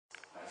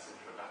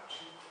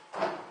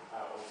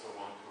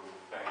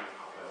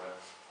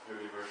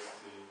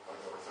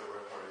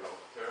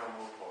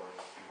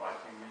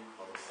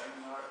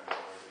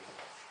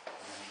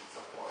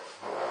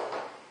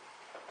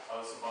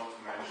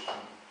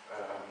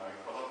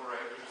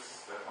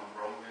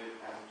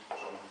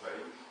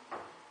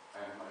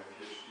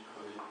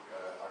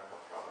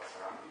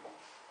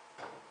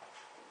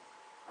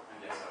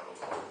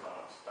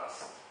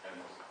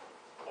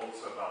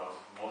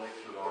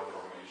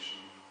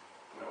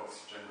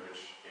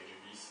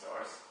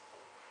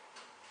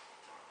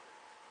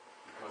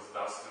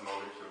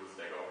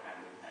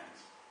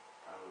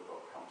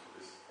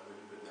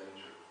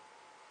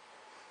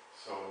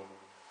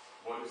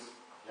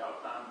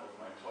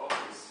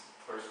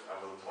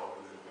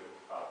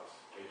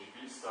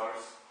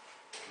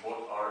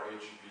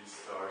HGB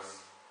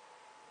stars,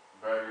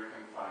 where you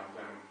can find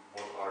them,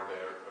 what are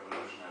their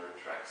evolutionary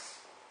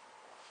tracks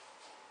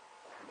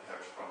in the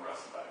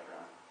Herschel-Russell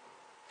diagram.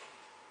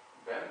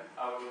 Then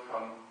I will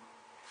come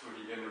to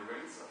the inner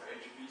rings of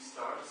HGB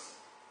stars,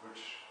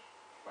 which,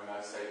 when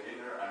I say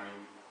inner, I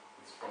mean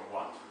it's from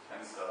 1 to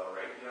 10 stellar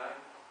radii,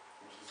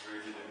 which is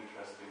really the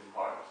interesting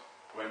part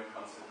when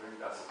considering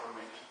dust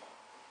formation.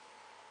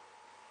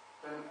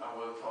 Then I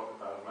will talk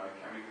about my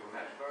chemical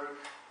network,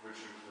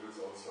 which includes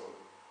also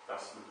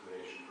dust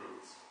nucleation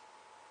routes.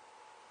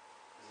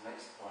 As the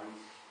next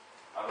point,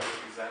 I will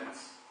present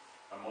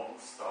a model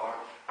star,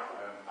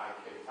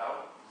 IK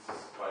tau. This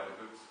is quite a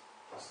good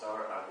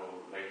star. I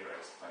will later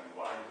explain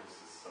why this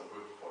is so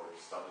good for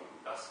studying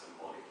dust and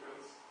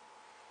molecules.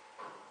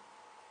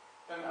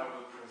 Then I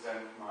will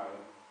present my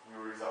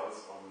new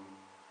results on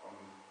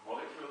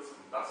molecules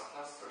and dust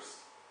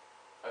clusters,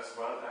 as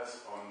well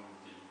as on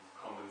the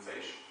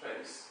condensation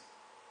phase,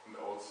 and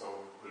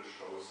also will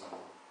show some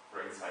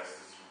grain size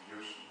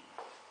distribution,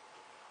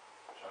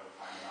 which I will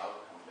find an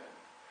outcome then.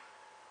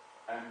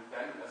 And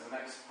then, as the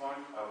next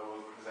point, I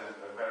will present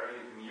a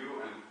very new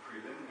and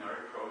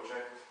preliminary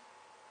project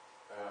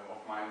of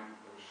mine,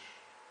 which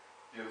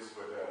deals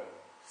with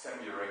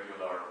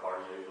semi-regular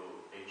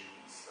variable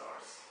HGB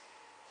stars.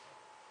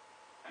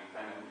 And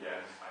then, in the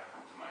end, I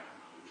come to my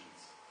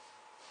conclusions.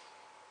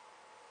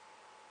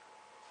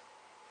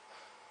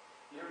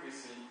 Here we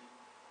see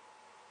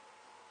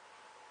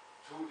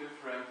two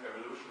different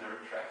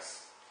evolutionary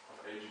tracks of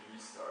HGB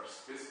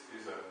stars. This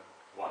is a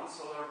 1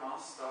 solar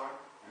mass star,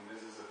 and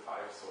this is a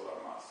 5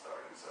 solar mass star.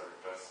 These are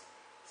just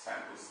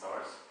sample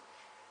stars.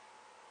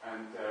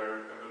 And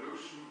their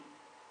evolution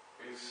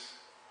is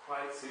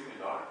quite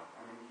similar.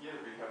 I mean, here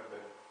we have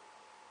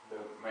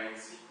the main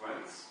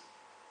sequence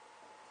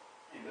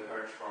in the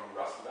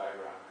Herschel-Russell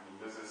diagram. I mean,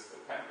 this is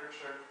the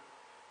temperature,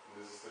 and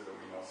this is the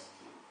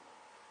luminosity.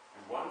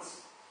 And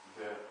once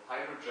the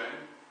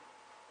hydrogen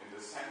in the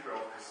center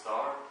of the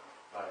star,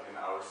 like in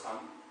our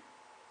sun,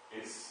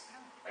 is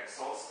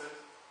exhausted,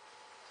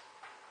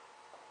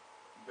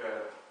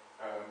 the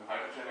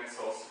hydrogen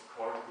exhausted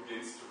core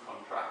begins to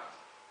contract,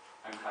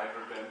 and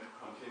hydrogen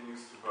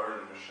continues to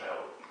burn in the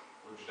shell,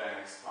 which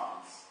then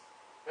expands.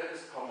 That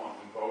is common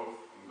in both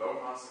in low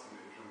mass and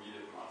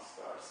intermediate mass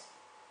stars.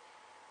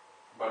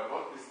 But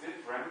what is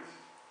different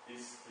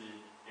is the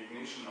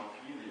ignition of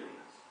helium.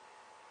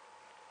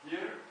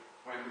 Here,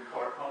 when the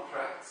core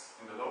contracts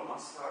in the low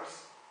mass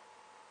stars,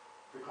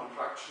 the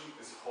contraction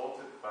is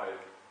halted by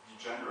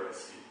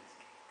degeneracy.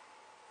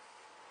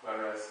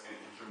 Whereas in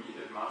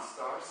intermediate mass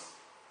stars,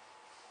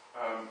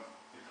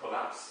 the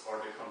collapse or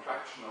the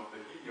contraction of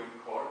the helium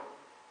core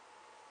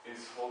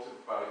is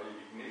halted by the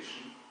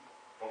ignition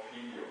of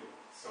helium.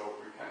 So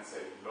we can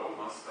say low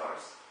mass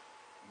stars,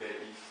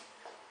 they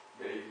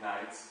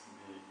ignite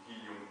the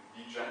helium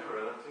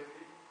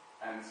degeneratively,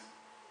 and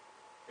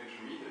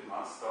intermediate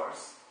mass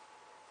stars,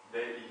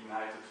 they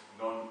ignite it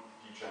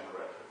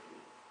non-degeneratively.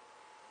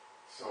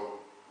 So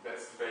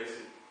that's the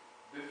basic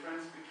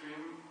difference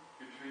between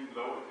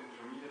low and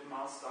intermediate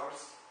mass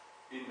stars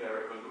in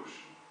their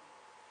evolution.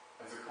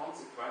 As a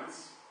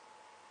consequence,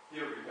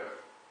 here we have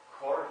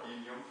core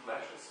helium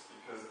flashes,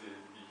 because the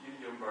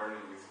helium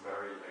burning is a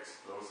very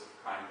explosive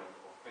kind of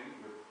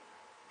thing,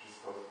 which is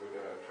supposed with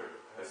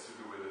has to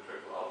do with the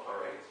triple alpha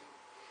rate.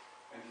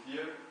 And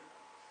here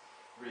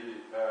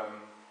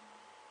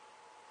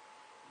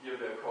here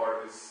the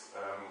core is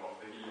of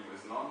the helium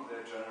is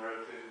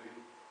non-degeneratively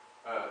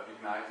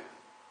ignited,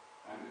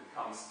 and it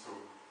comes to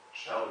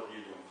shell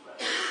helium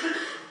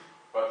flashes.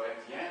 But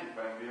at the end,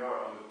 when we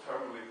are on the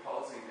terminally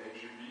pulsing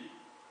AGB,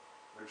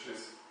 which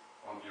is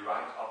on the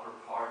right upper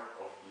part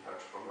of the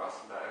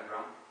Herschel-Russell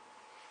diagram,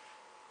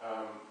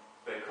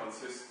 they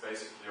consist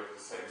basically of the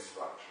same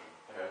structure.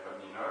 They have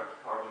an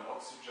inert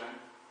carbon-oxygen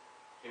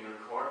inner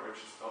core,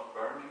 which is not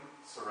burning,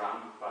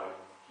 surrounded by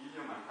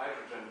helium and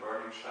hydrogen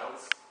burning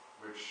shells,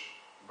 which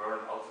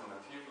burn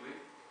alternatively,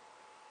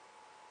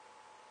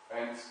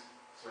 and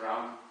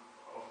surrounded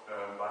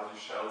by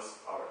these shells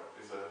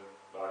is a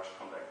large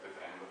convective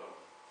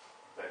envelope.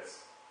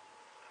 That's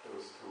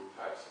those two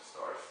types of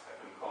stars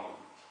have in common.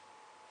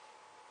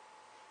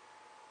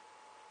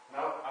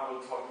 Now I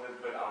will talk a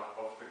little bit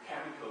of the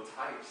chemical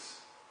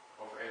types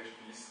of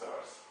HGB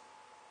stars.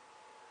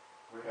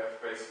 We have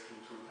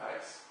basically two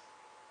types,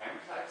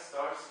 M-type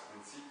stars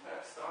and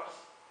C-type stars.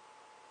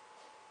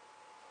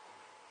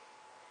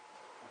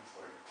 I'm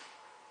sorry.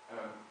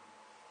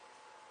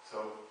 So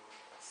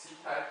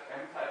C-type,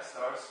 M-type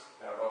stars,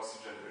 they are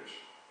oxygen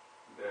rich.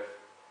 They have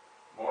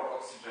more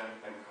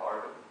oxygen than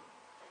carbon.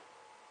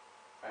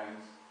 And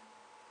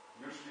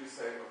usually you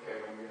say,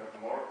 okay, when we have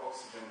more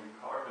oxygen than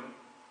carbon,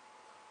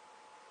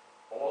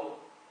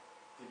 all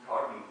the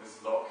carbon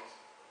is locked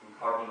in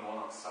carbon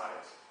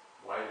monoxide.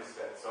 Why is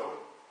that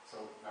so?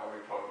 So now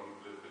we're talking a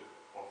little bit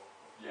of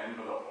the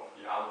envelope, of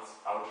the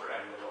outer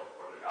envelope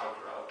or the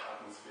outer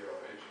atmosphere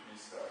of HGB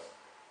stars.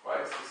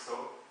 Why is this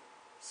so?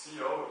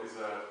 CO is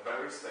a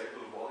very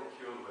stable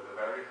molecule with a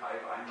very high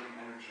binding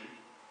energy,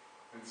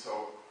 and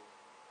so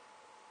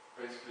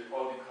basically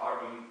all the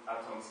carbon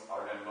atoms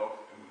are then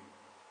locked in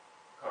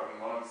carbon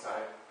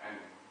monoxide and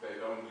they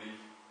don't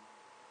leave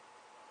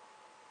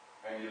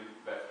any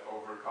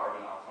leftover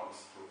carbon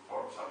atoms to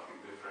form something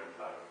different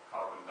like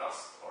carbon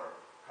dust or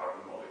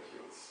carbon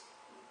molecules.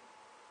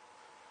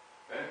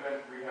 Then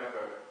when we have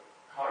a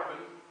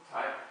carbon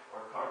type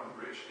or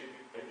carbon-rich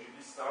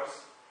AGB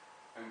stars,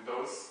 and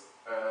those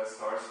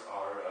stars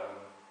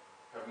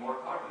have more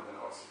carbon than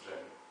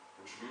oxygen,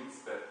 which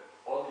means that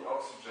all the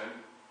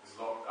oxygen is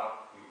locked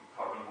up in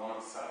carbon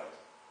monoxide,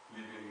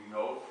 leaving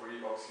no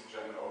free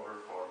oxygen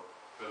over for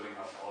building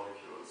up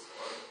molecules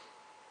or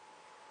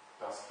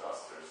dust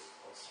clusters,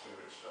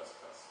 oxygen-rich dust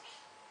clusters.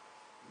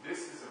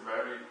 This is a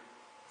very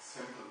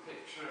simple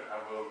picture. I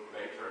will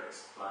later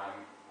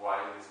explain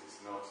why this is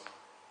not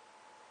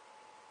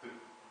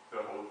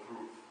the whole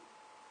truth.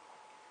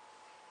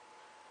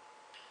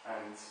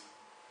 And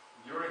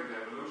during the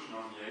evolution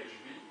of the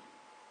AGB,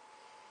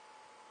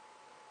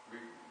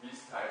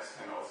 these types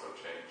can also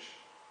change.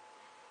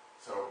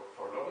 So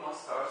for low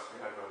mass stars,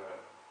 we have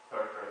a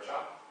third wedge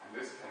up, and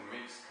this can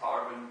mix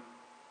carbon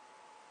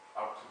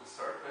up to the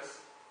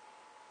surface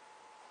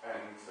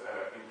and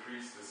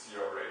increase the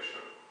CO ratio.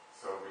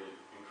 So we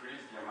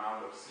increase the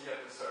amount of C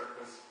at the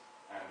surface,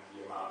 and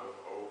the amount of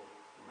O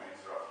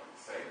remains roughly the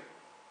same.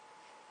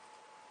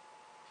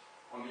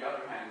 On the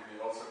other hand, we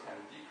also can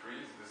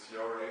decrease the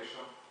CO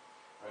ratio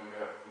when we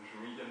have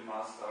intermediate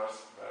mass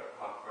stars where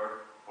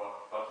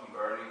bottom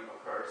burning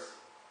occurs,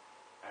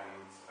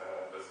 and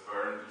this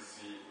burn we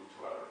see into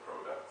other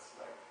products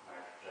like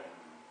nitrogen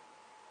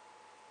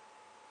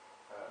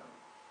and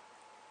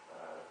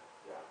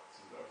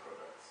similar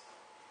products.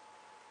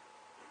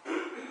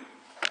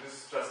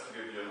 This is just to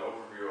give you an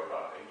overview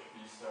about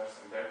AGB stars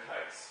and their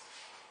types.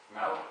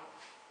 Now,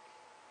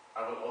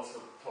 I will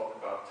also talk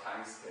about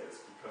timescales,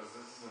 because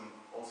this is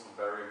also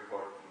very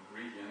important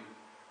ingredient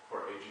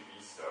for AGB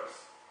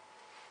stars.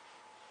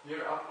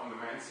 Here up on the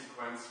main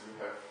sequence we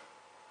have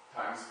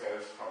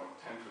timescales from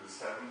 10 to the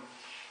 7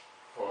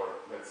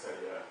 for, let's say,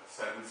 a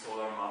 7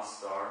 solar mass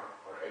star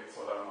or 8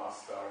 solar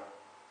mass star,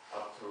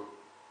 up to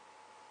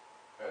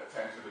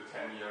 10 to the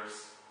 10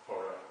 years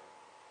for a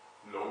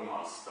low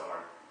mass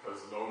star, because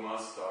low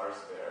mass stars,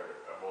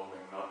 they're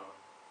evolving not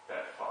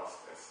that fast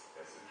as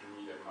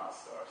intermediate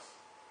mass stars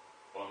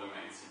on the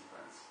main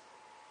sequence.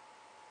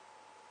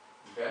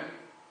 Then,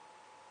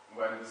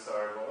 when the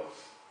star evolves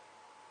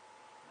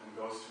and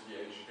goes to the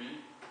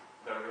AGB,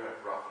 then we have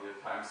roughly a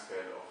time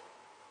scale of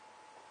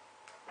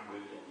 1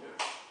 million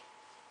years.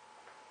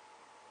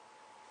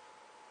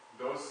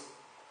 Those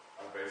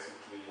are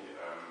basically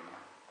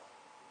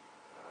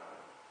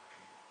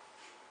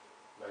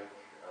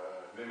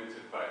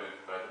limited by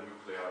the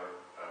nuclear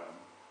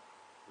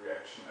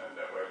reaction and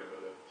the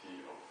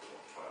availability of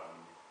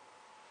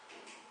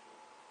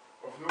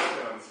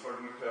nucleons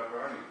for nuclear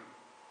burning.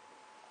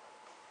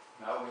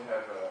 Now we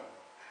have a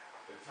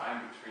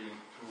time between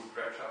two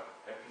dredge-up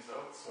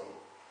episodes, so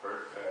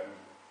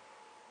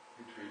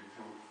between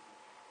two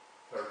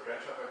third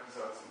dredge-up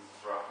episodes, and this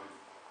is roughly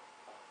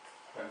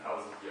 10,000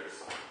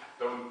 years.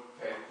 Don't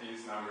take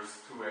these numbers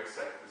too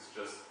exact, it's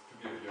just to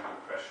give you an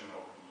impression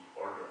of the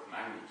order of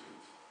magnitude.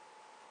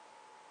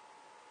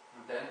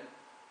 And then,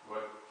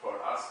 what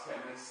for us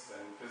chemists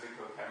and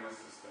physical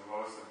chemists is the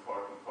most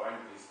important point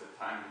is the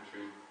time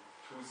between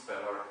two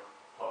stellar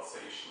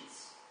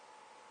pulsations.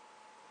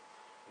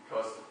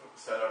 Because the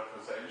stellar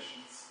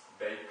pulsations,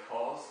 they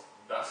cause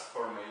dust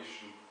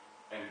formation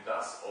and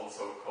thus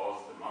also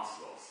cause the mass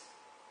loss.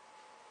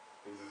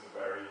 This is a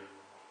very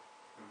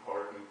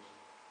important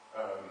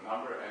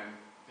number, and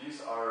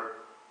these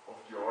are of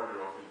the order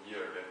of a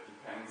year. That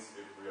depends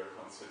if we are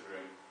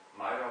considering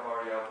Myra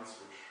variables,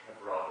 which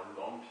have rather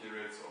long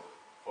periods of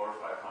 400 or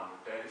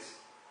 500 days,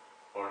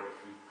 or if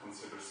we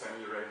consider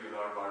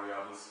semi-regular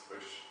variables,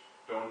 which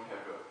don't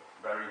have a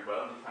very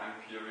well-defined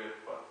period,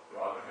 but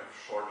rather have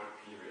shorter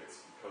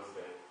periods because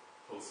they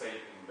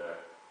pulsate in the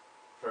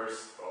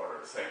first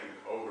or second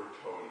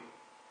overtone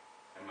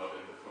and not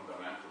in the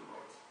fundamental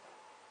mode.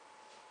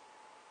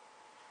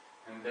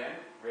 And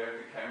then we have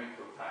the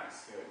chemical time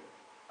scale.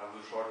 I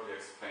will shortly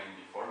explain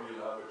the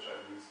formula which I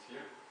used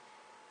here.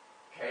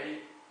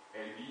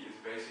 KAB is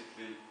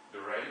basically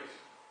the rate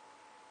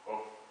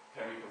of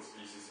chemical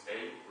species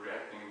A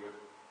reacting with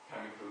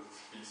chemical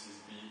species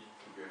B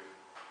to give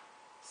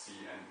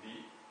C and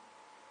D.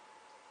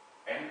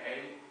 Na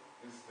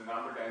is the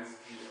number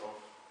density of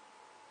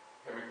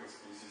chemical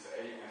species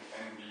A, and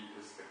Nb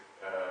is the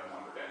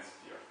number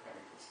density of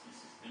chemical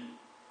species B.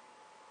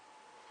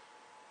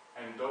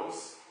 And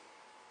those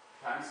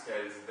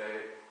timescales,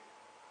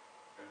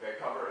 they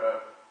cover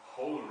a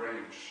whole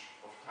range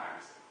of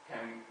times. It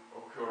can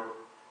occur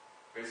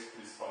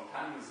basically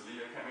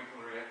spontaneously, a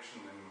chemical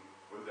reaction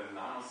within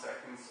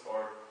nanoseconds,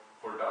 or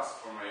for dust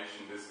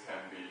formation this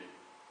can be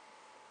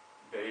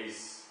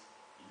days,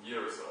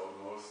 years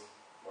almost,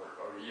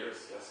 or years,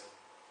 yes.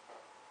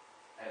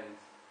 And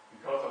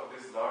because of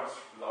this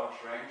large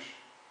range,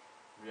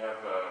 we have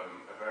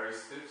a very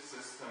stiff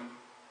system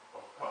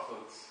of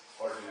coupled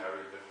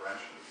ordinary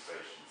differential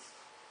equations.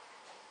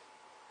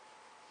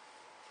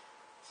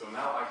 So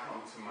now I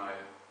come to my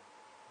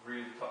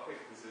real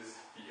topic. This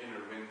is the inner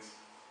wind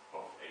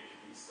of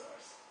AGB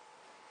stars.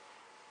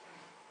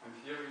 And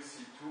here we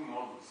see two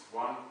models.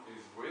 One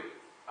is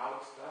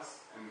without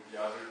dust and the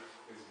other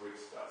is with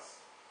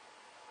dust.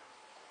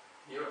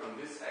 Here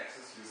on this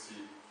axis you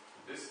see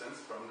the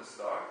distance from the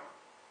star,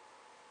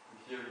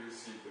 and here you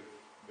see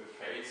the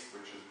phase,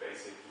 which is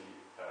basically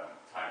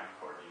time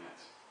coordinate.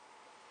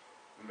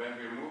 And when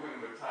we're moving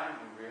with time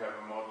and we have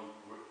a model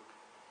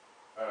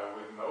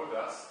with no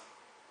dust,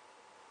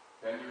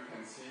 then you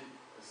can see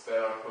a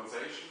stellar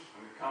pulsation,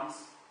 and it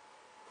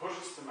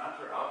pushes the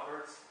matter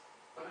outwards,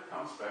 but it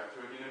comes back to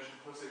an initial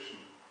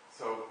position.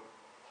 So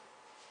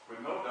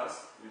with no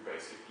dust, we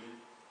basically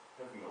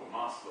have no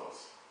mass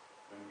loss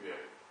when we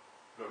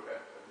look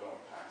at long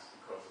times,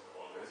 because it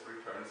always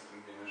returns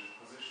in the initial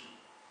position.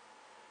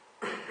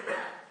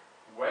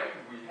 When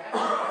we have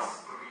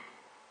dust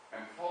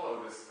and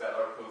follow the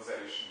stellar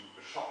pulsation,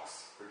 the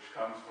shocks which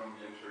comes from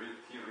the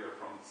interior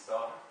from the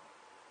star,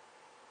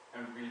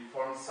 and we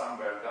form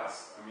somewhere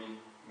dust. I mean,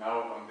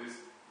 now on this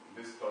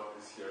plot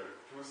is here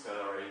 2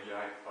 stellar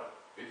radii, but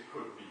it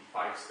could be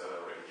 5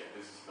 stellar radii.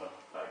 This is not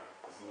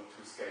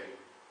to scale.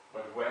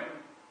 But when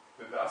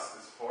the dust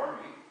is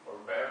forming,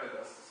 or where the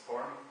dust is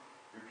forming,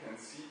 you can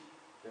see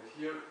that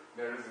here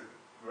there is a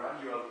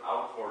gradual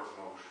outward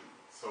motion.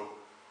 So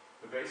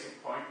the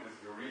basic point is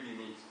you really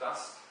need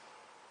dust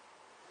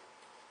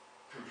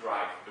to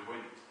drive the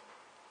wind.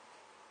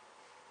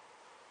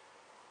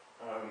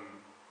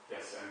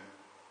 Yes, and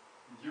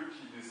due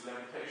to this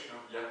levitation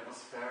of the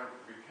atmosphere,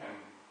 we can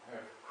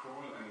have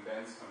cool and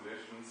dense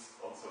conditions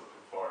also to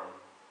form,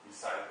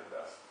 beside the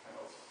dust, we can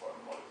also form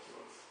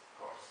molecules, of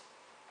course.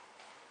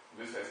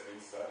 This has been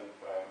studied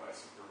by my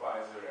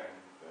supervisor and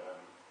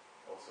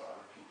also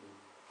other people.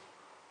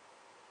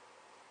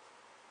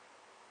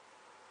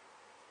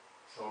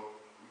 So,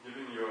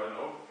 giving you an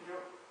overview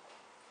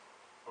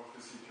of the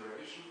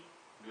situation,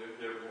 here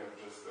we have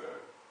just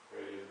a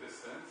radial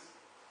distance.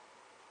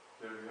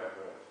 Here we have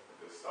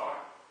the star.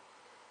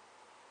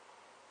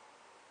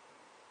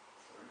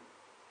 Sorry.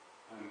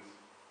 And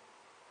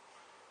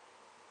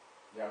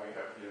yeah, we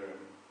have here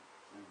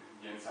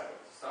the inside of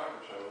the star,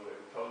 which I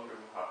already told you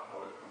how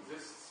it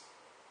consists.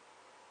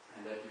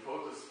 And at the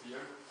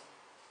photosphere,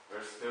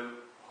 we're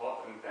still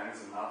hot and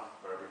dense enough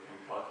where we can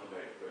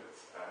calculate with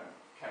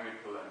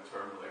chemical and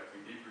thermal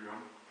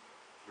equilibrium,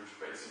 which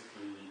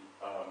basically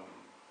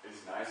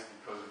is nice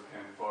because you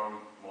can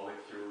form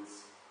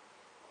molecules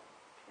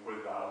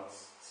without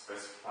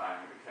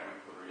specifying the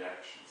chemical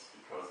reactions,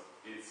 because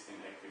it's in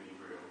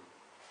equilibrium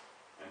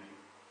and you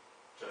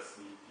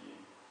just need the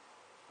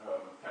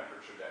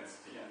temperature,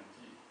 density, and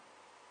the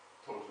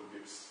total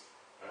Gibbs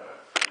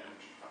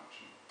energy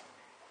function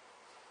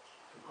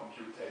to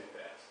computate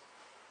that.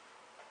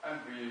 And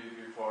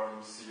we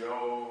form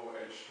CO,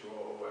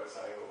 H2O,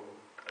 HSiO,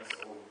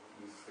 SO.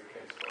 This is the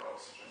case for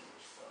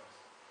oxygen-rich stars.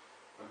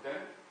 But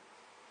then,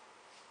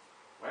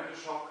 when the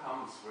shock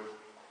comes with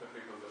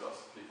typical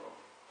velocity of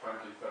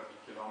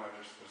 20-30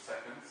 kilometers per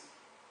second,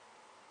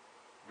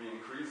 we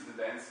increase the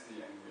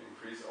density and we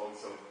increase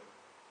also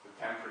the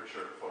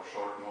temperature for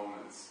short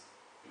moments,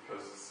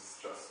 because this is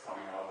just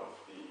coming out of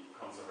the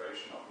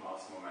conservation of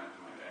mass,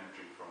 momentum, and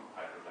energy from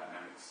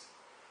hydrodynamics.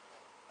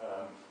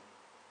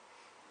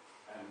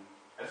 And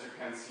as you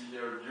can see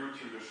here, due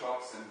to the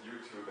shocks and due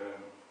to the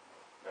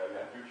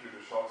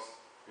shocks,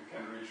 you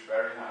can reach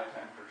very high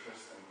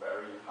temperatures and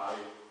very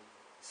high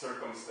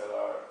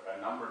circumstellar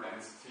number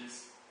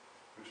densities,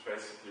 which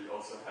basically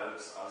also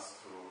helps us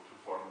to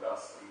form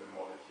dust in the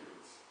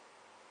molecules.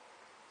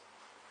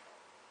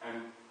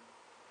 And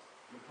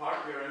the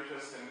part we are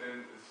interested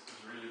in is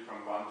really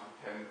from 1 to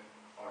 10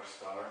 our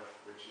star,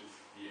 which is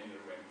the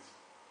inner wind.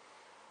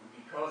 And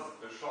because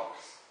the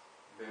shocks,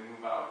 they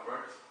move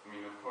outwards, I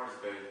mean, of course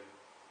they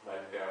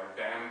are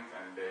damped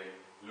and they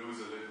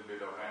lose a little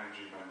bit of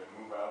energy when they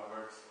move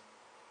outwards.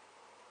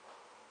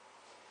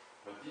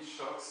 But these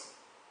shocks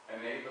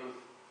enable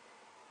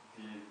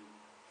the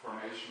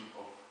formation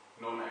of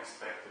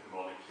non-expected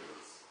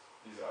molecules.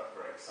 These are,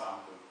 for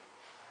example,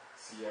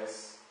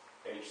 CS,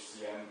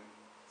 HCN,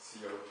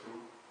 CO2,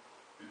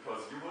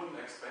 because you wouldn't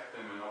expect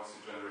them in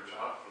oxygen-rich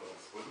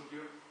outflows, wouldn't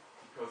you?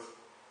 Because,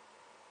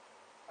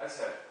 as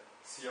I said,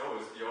 CO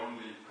is the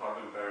only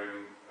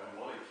carbon-bearing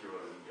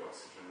molecule in the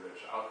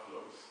oxygen-rich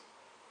outflows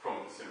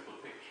from the simple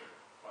picture.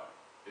 But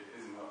it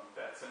is not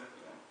that simple,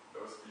 and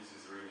those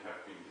species really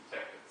have been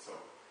detected, so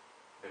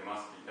they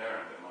must be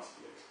there and they must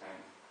be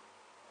explained.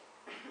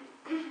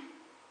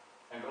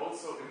 And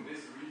also in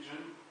this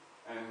region,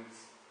 and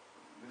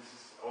this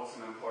is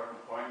also an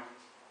important point,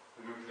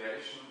 the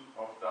nucleation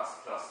of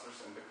dust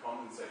clusters and the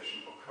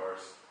condensation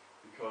occurs,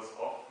 because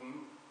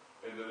often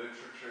in the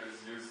literature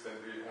is used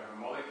that we have a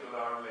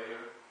molecular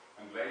layer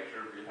and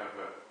later we have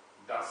a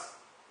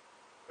dust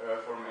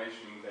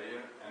formation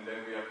layer and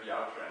then we have the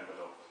outer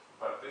envelope.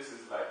 But this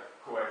is like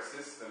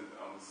coexistent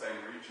on the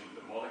same region,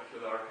 the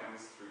molecular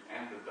chemistry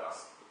and the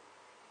dust,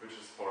 which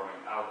is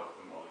forming out of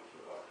the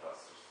molecular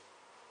clusters.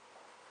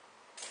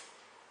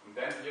 And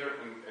And then here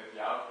at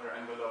the outer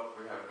envelope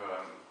we have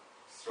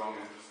strong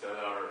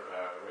interstellar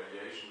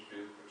radiation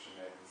field which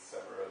enables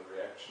several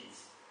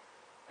reactions,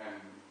 and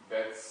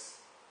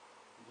that's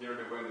here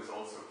the wind is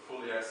also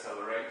fully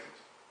accelerated,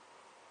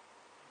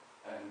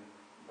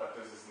 but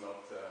this is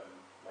not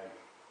like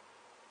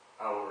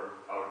our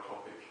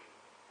topic.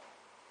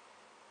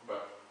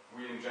 But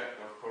we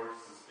inject, of course,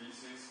 the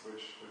species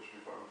which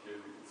we formed here,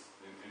 we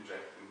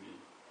inject in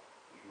the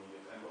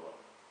intermediate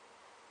envelope.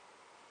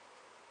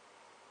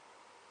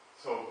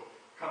 So,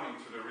 coming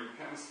to the real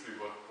chemistry,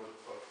 what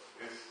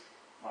is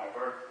my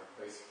work?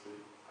 Basically,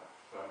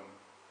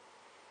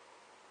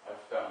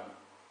 I've done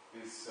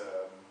is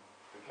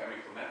the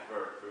chemical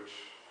network,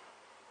 which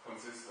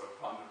consists of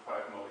 105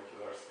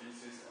 molecular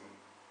species and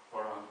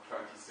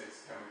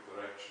 426 chemical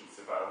reactions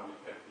if I only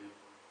take the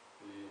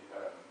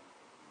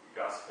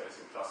gas phase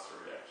and cluster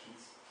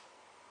reactions.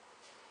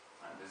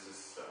 And this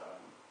is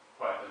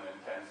quite an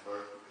intense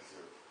work because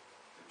you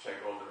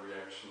check all the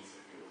reactions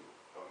if you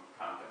don't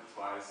count them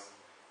twice.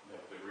 You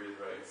have the real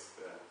rates,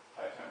 the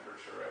high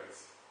temperature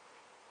rates,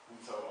 and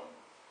so on.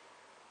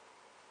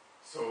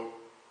 So,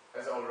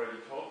 as I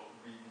already told,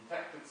 we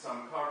detected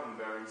some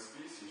carbon-bearing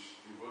species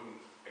we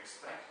wouldn't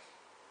expect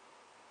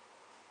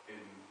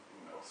in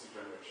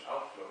oxygen-rich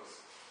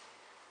outflows.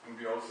 And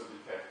we also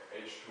detect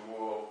H2O,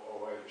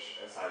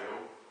 O-rich, HSiO.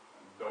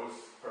 And those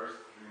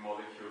first three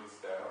molecules,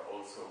 they are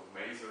also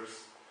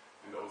masers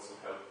and also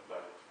help to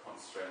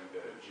constrain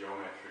the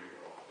geometry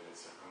of the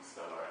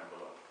circumstellar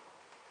envelope.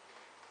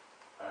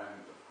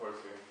 And of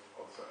course we have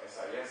also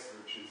SIS,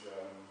 which is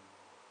an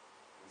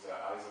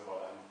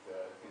isovalent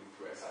thing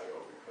to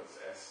HSiO, because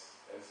as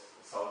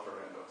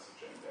sulfur and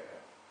oxygen, they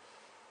have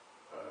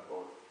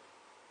both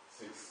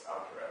 6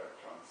 outer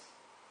electrons.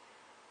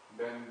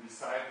 Then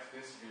besides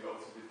this, we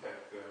also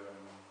detect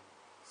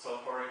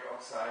sulfuric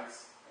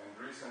oxides, and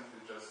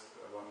recently, just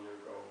 1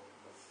 year ago,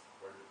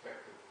 were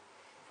detected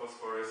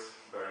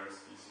phosphorus-bearing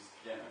species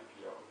PN and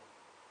PO.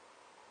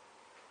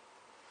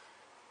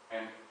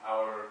 And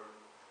our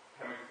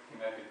chemical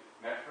kinetic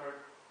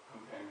network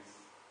contains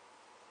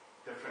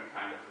different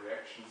kind of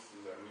reactions.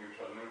 These are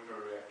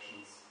neutral-neutral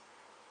reactions,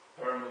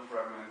 thermal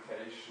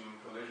fragmentation,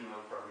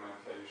 collisional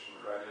fragmentation,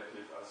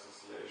 radiative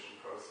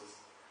association process,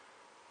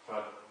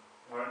 but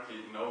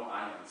currently no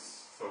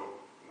ions.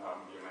 So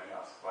now you may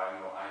ask, why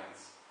no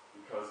ions?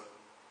 Because,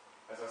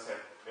 as I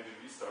said,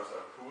 AGB stars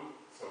are cool,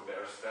 so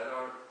their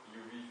stellar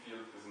UV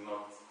field is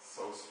not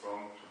so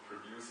strong to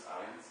produce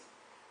ions,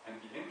 and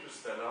the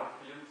interstellar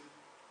field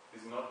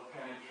is not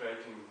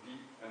penetrating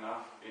deep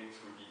enough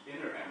into the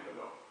inner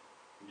envelope.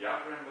 In the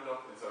outer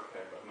envelope it's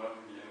okay, but not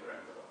in the inner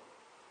envelope.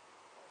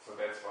 So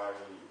that's why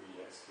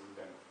we exclude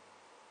them.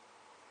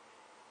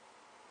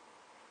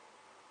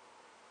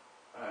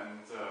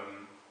 And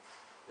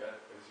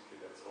yeah, basically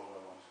that's all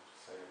I wanted to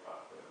say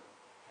about the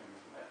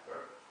chemical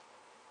network.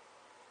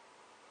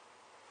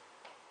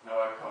 Now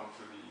I come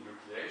to the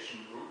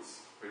nucleation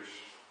routes,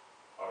 which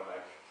are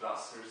like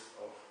clusters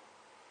of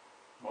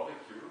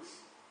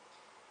molecules.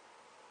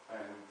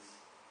 And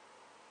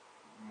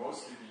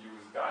mostly we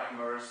use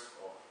dimers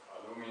of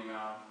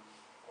alumina,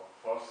 of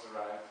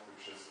forsterite,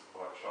 which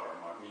are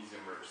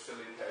magnesium-rich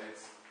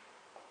silicates,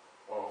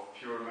 of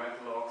pure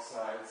metal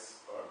oxides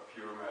or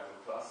pure metal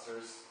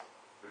clusters,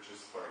 which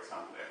is, for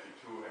example,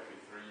 Fe2,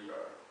 Fe3,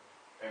 or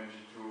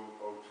Mg2,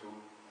 O2,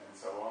 and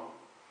so on.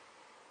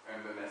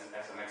 And then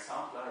as an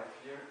example I have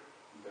here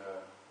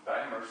the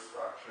dimer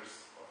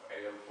structures of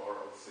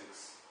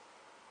Al4O6.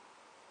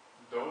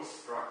 Those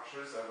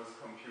structures I was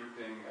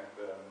computing at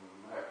the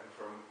High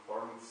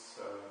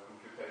Performance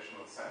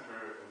Computational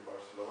Center in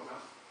Barcelona,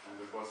 and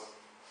it was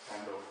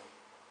kind of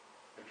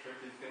a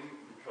tricky thing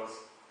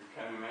because you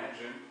can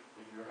imagine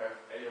if you have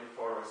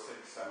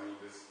Al4O6, I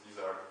mean these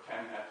are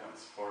 10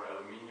 atoms, 4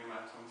 aluminium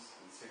atoms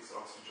and 6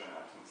 oxygen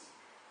atoms.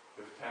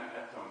 With 10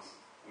 atoms,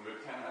 and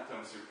with 10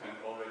 atoms you can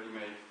already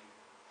make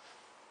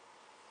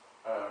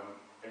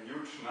a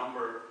huge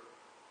number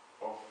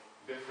of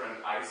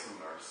different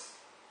isomers,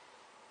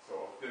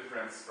 so of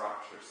different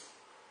structures.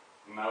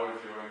 Now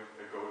if you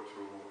go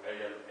to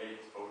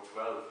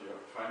Al8O12, you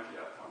have 20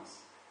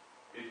 atoms.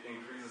 It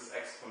increases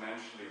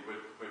exponentially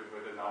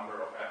with the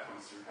number of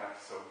atoms you have,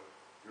 so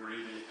you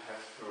really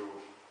have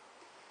to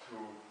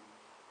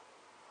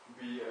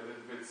be a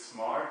little bit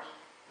smart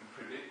in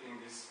predicting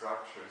these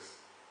structures.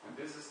 And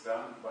this is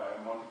done by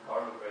a Monte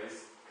Carlo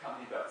based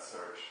candidate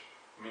search.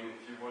 I mean,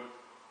 if you would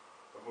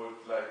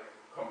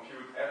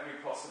compute every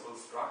possible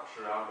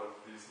structure out of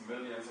these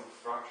millions of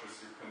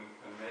structures you can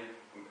make,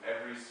 and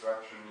every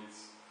structure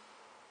needs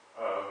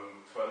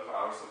 12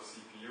 hours of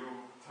CPU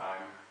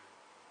time,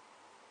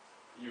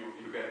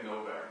 you get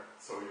nowhere.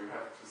 So you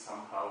have to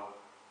somehow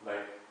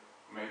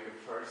make a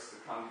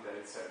first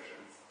candidate search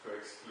and to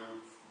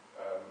exclude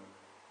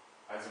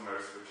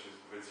isomers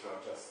which are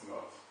just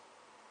not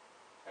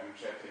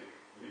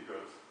energetically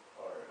good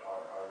or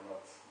are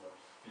not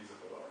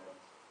feasible or not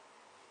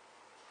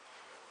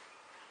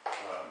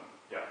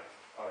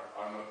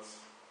are not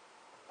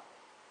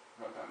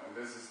done. And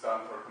this is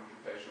done for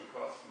computational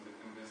cost in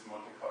this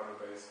Monte Carlo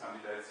based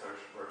candidate search.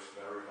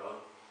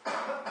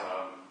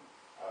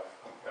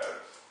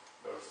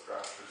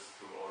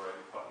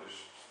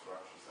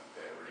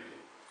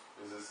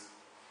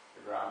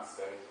 ground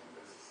state, and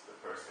this is the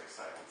first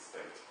excited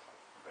state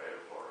of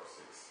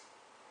Al4O6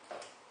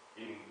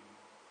 in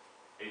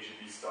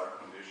AGB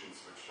star conditions,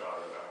 which are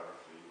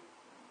roughly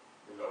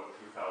below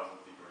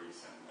 2000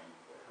 degrees, and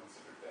they're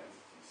considered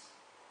densities.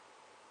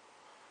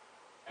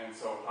 And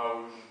so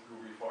how do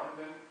we form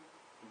them?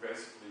 We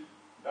basically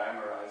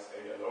dimerize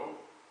ALO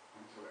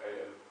into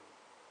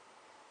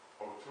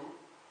AlO2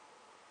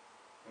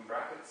 in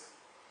brackets,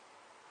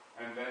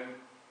 and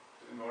then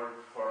in order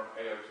to form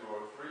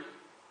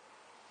Al2O3,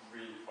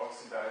 we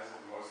oxidize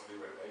it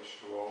mostly with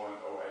H2O and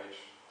OH.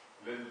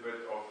 A little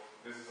bit of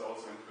this is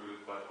also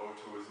included, but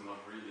O2 is not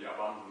really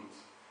abundant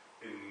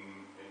in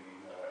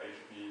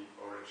HB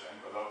O-rich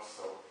envelopes,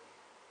 so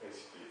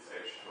basically it's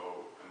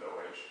H2O and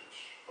OH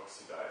which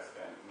oxidize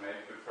and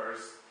make the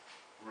first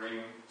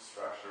ring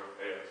structure of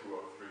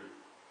Al2O3.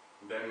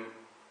 And then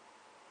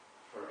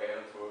for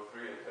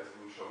Al2O3 it has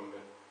been shown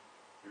that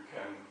you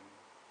can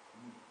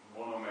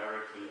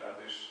monomerically add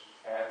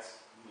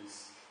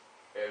these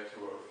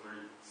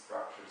Al2O3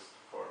 structures to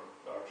form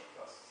larger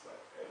classes like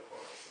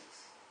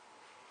Al4O6.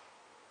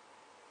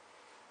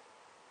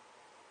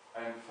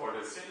 And for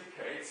the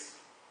silicates,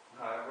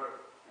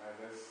 however,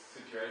 this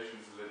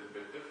situation is a little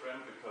bit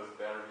different because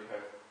there we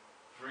have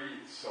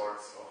three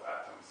sorts of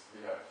atoms.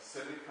 We have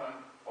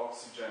silicon,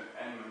 oxygen,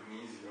 and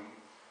magnesium.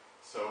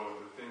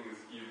 So the thing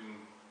is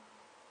even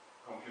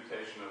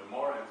computational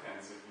more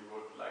intensive. You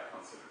would like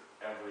consider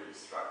every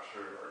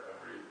structure or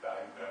every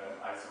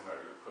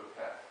isomer you could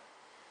have.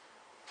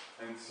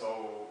 And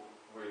so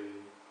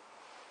we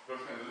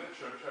looked in the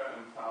literature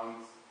and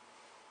found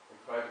a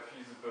quite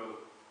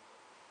feasible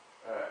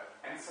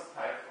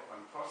enstatite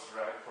and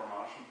forsterite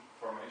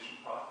formation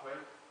pathway.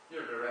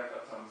 Here the red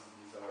atoms,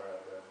 these are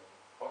the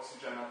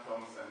oxygen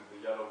atoms, and the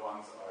yellow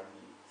ones are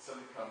the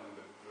silicon, and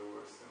the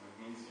blue is the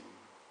magnesium.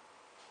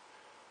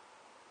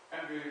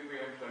 And we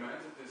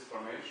implemented this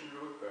formation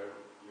route where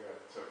you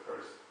have to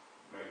first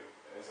make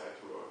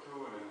Si2O2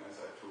 and then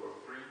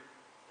Si2O3,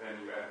 then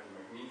you add the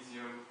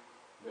magnesium,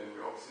 then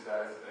you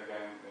oxidize it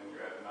again, then you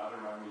add another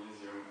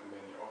magnesium, and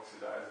then you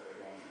oxidize it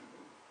again,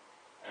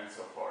 and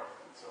so forth,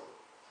 and so forth.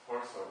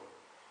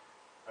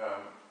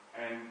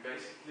 And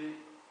basically,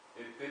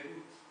 it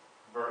didn't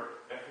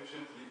work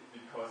efficiently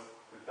because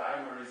the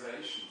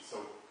dimerization,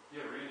 so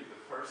here really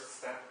the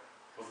first step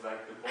was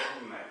like the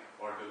bottleneck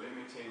or the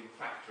limiting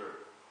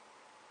factor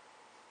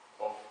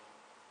of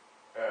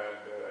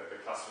the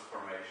cluster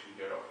formation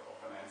here of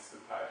an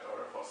enstatite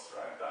or a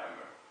forsterite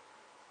dimer.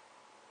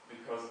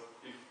 Because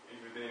if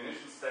with the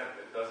initial step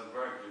it doesn't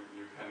work,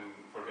 you can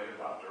forget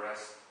about the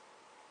rest.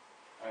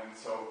 And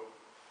so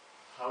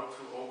how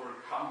to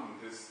overcome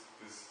this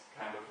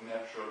kind of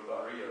natural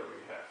barrier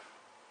we have.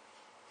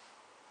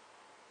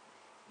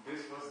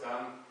 This was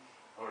done,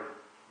 or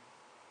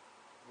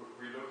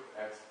we looked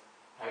at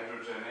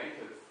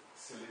hydrogenated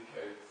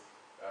silicate,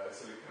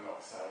 silicon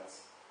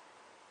oxides,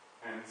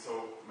 and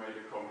so made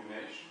a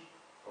combination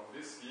of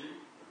this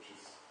scheme, which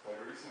is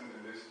quite recent,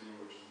 and this scheme,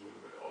 which is a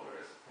little bit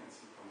older, as you can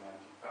see, from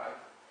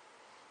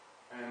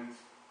 1995. And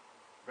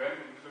when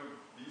we include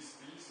these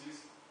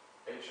species,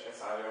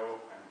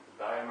 HSiO and the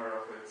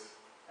dimer of it,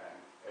 and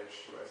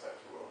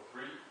H2Si2O3,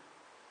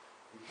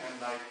 we can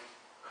like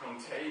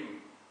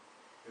contain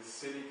the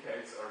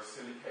silicates or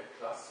silicate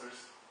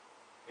clusters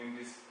in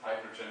this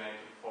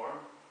hydrogenated form,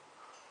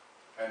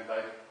 and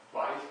like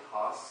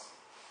bypass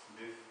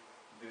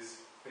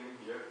this thing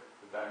here,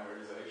 the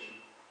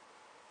dimerization,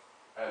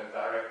 and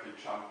directly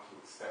jump to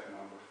step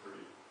number 3.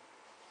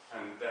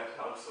 And that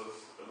helps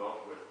us a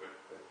lot with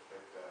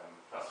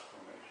cluster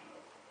formation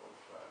of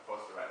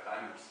forsterite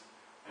dimers.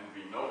 And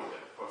we know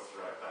that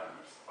forsterite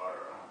dimers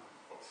are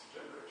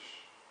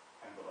oxygen-rich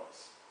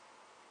envelopes.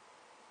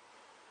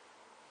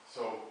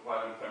 So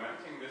while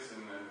implementing this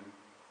in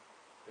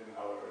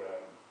our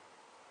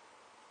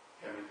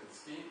chemical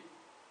scheme,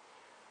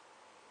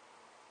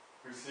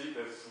 we see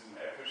this is an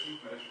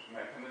efficient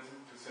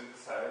mechanism to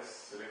synthesize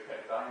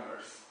silicate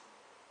dimers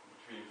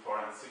between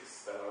 4 and 6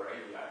 stellar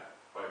radii.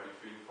 By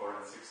between 4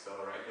 and 6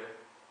 stellar radii,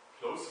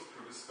 closer to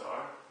the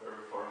star, where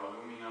we form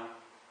alumina,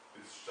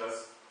 it's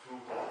just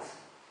too hot.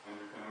 And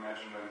you can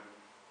imagine when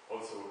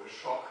also a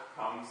shock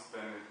comes,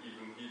 then it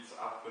even heats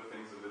up the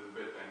things a little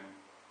bit, and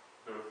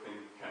the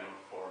thing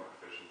cannot form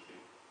efficiently.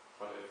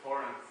 But at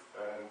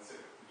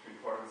between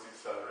 4 and 6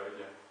 stellar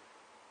radii,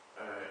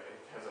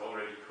 it has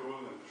already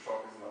cooled, and the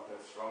shock is not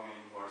that strong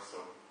anymore.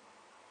 So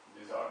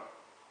these are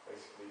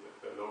basically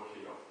the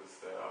loci of the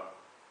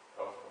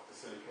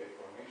silicate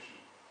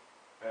formation.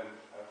 And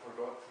I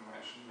forgot to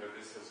mention here,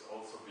 this has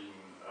also been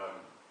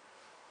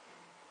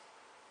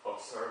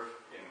observed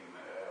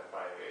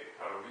by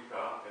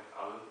Karovica et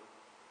al.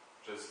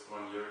 Just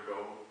 1 year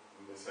ago.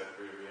 And they said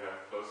we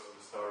have close to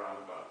the star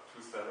around about 2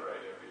 stellar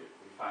radii.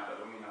 We find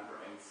alumina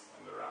grains,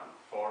 and around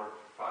 4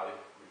 to 5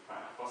 we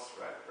find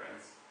forsterite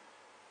grains,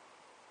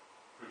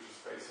 which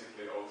is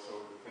basically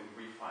also the thing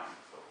we find.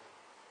 So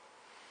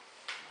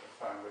I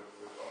find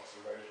with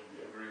observation,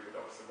 we agree with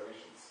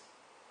observations.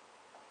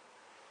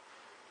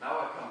 Now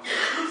I come to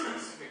a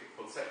specific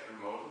pulsation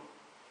model,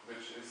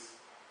 which is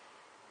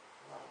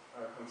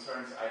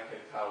concerns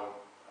IK tau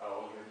are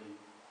already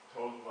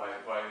told why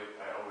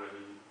I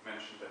already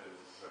mentioned that it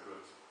is a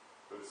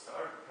good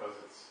star, because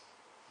it's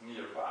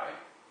nearby,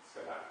 it's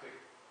galactic,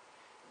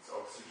 it's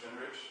oxygen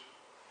rich,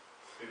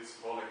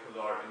 its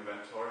molecular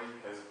inventory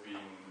has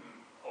been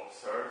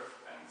observed,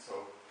 and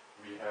so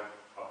we have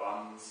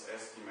abundance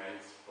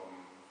estimates from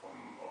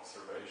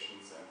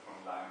observations and from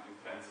line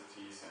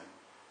intensities, and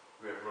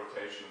we have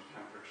rotational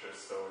temperatures,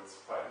 so it's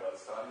quite well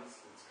studied,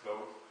 it's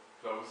close.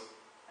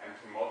 And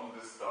to model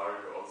the star,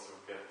 you also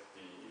get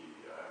the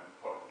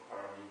important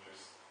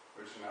parameters,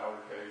 which in our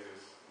case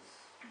is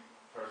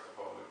first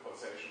of all the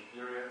pulsation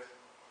period,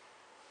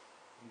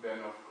 and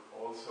then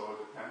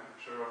also the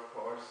temperature, of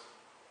course.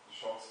 The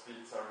shock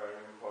speeds are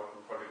very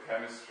important. For the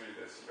chemistry,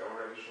 the CO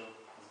ratio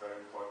is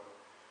very important.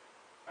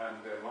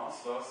 And the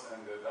mass loss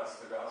and the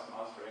dust-to-gas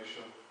mass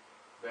ratio,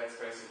 that's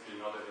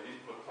basically not an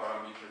input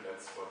parameter,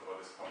 that's what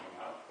is coming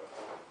out. But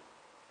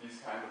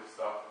this kind of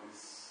stuff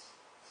is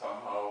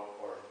somehow,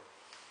 or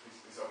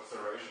is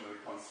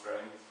observationally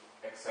constrained,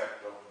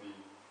 except of the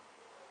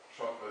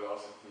shock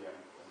velocity and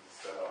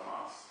stellar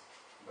mass.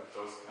 But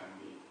those can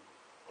be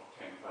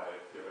obtained by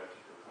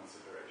theoretical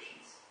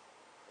considerations,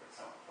 for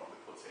example, from the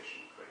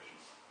pulsation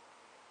equations.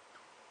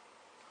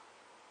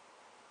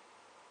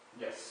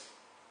 Yes,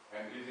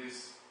 and it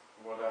is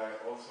what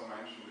I also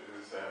mentioned, it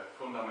is a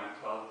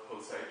fundamental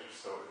pulsator,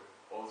 so it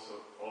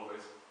also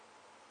always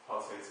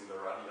pulsates in the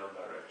radial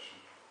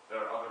direction. There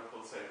are other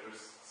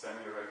pulsators,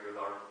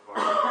 semi-regular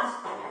variants,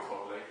 we'll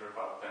talk later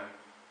about them.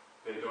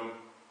 They don't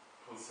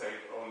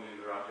pulsate only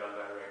in the radial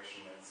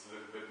direction, it's a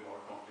little bit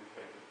more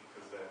complicated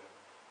because they have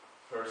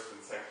first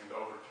and second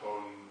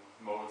overtone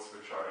modes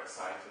which are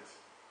excited.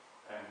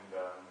 And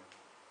the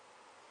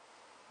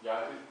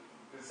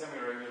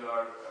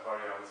semi-regular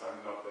variants are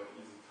not that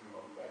easy to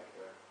model, like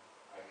the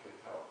IK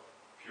tau,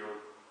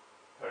 pure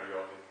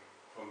periodic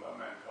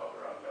fundamental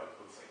radial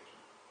pulsator.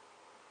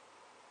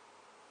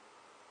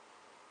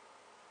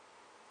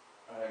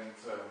 And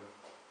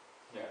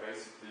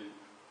basically,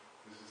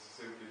 this is a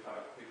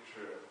simplified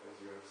picture, as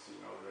you have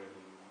seen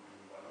already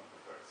in one of the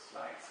first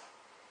slides.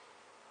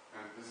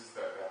 And this is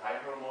the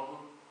hydro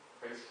model,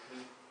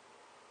 basically.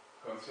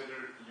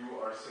 Consider you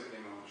are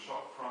sitting on the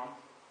shock front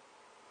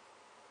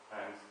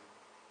and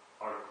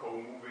are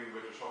co-moving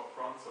with the shock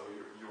front, so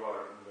you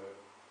are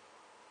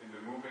in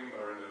the moving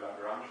or in the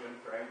Lagrangian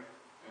frame,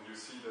 and you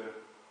see the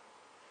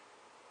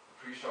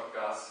pre-shock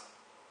gas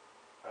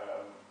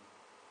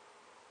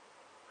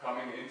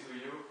coming into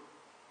you,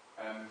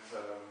 and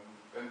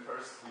then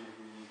first we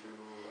do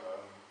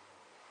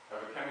have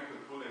a chemical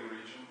cooling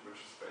region,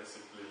 which is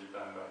basically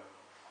done by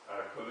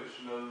a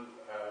collisional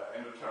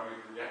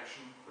endothermic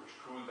reaction, which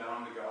cool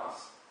down the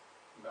gas.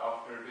 And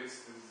after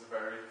this is a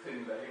very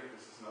thin layer,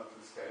 this is not to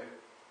scale.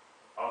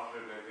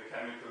 After the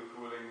chemical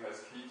cooling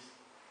has heat,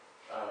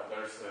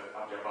 there's an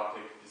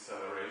adiabatic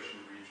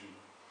deceleration region.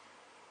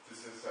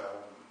 This is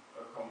a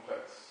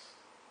complex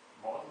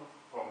model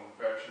from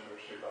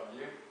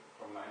Chevalier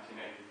from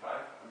 1985.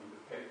 I mean,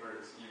 the paper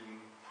is even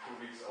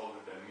 2 weeks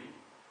older than me,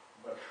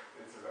 but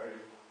it's a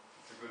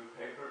good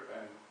paper,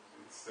 and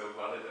it's still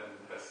valid and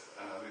has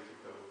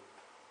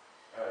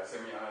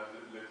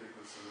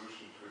semi-analytical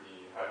solution to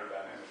the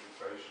hydrodynamic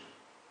equation.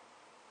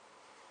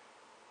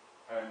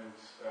 And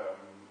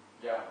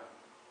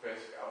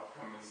basic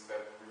outcome is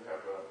that we have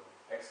an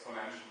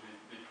exponentially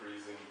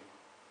decreasing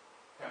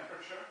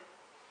temperature,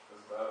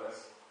 as well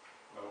as,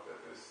 note that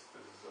this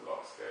is a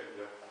log scale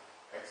here,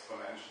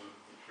 exponential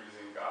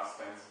decreasing gas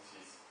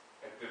densities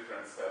at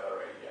different stellar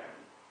radii.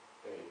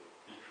 They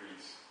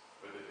decrease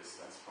with the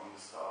distance from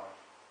the star.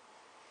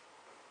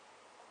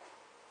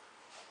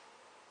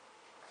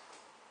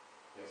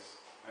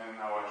 Yes,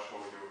 and now I show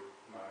you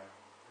my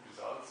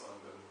results on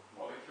the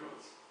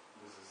molecules.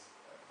 This is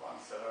at one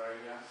stellar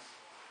radii.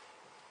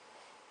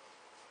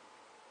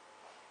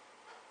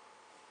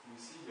 You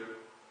see here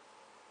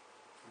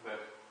that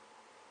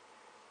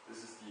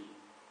this is the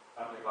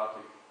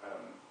adiabatic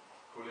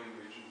cooling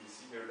region. You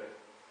see here that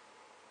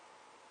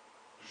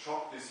the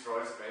shock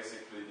destroys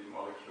basically the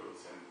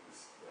molecules and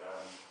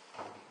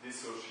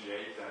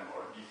dissociate them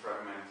or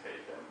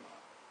defragmentate them,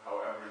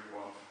 however you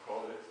want to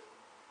call it.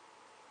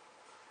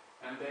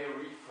 And they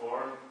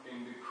reform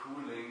in the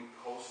cooling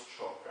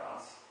post-shock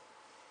gas.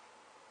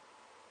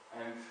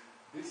 And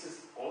this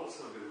is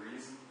also the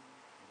reason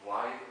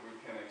why we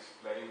can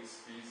explain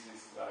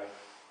species like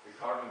the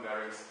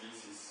carbon-bearing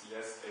species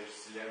CS,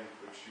 HCN,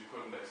 which you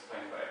couldn't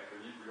explain by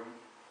equilibrium,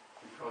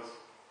 because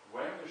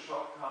when the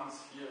shock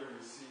comes here,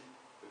 you see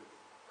the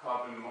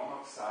carbon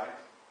monoxide,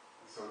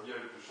 so here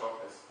the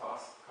shock has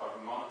passed,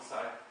 carbon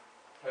monoxide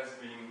has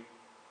been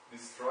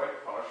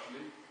destroyed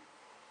partially,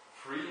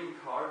 freeing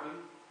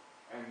carbon,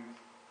 and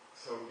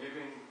so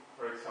giving,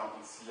 for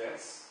example,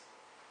 CS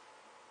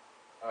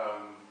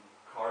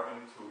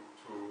carbon to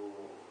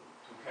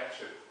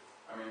catch it.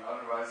 I mean,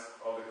 otherwise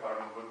all the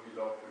carbon would be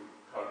locked in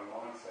carbon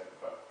monoxide,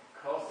 but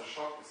because the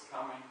shock is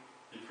coming,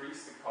 he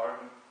frees the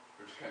carbon,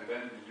 which can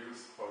then be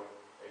used for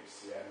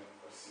HCN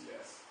or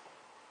CS.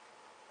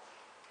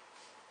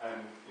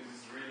 And it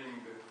is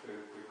reading the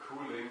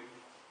cooling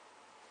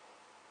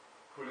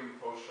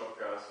post-shock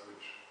gas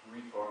which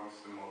reforms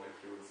the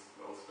molecules,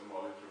 those the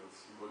molecules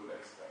you wouldn't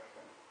expect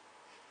them.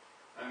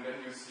 And then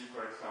you see,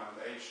 for example,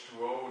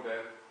 H2O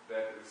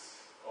that is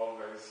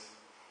always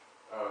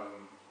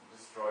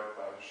destroyed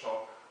by the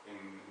shock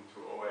into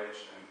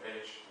OH and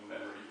H and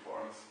then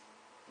reforms.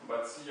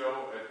 But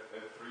CO at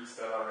 3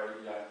 stellar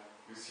radii,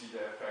 you see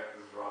the effect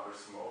is rather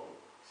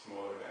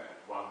smaller than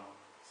at 1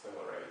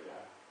 stellar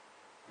radii.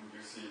 And you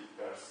see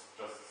there's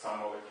just some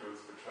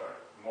molecules which are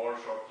more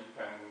shock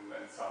dependent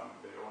and some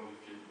they only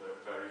feel the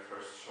very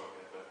first shock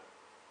at the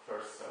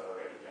first stellar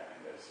radii.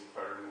 And as you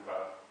further move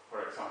out,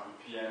 for example,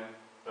 PN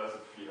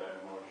doesn't feel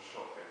anymore the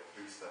shock at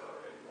 3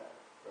 stellar radii,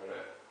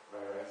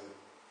 whereas it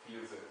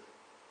feels it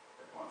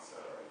at 1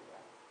 stellar radii.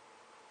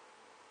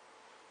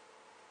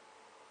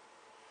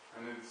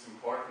 And it's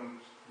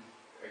important,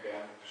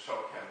 again, to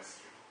shock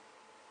chemistry.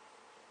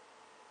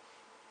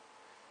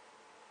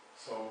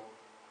 So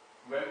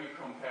when we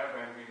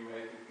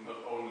make it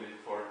not only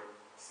for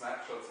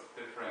snapshots of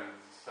different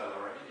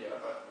stellar radii,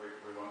 but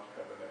we want to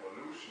have an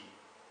evolution,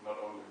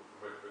 not only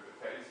with the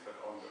phase, but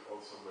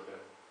also with a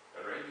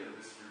radial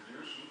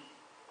distribution,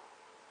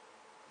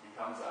 it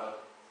comes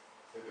out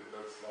that it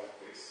looks like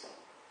this.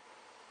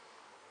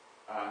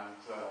 And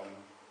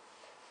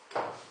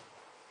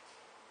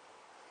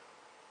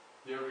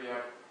here we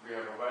have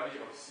a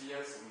value of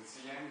CS and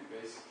CN.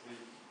 Basically,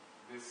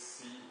 this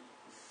C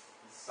is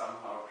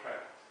somehow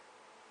trapped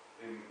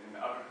in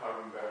other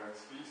carbon-bearing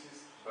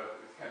species, but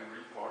it can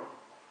reform.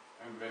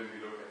 And when we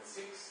look at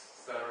 6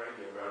 stellar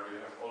radii, where we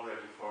have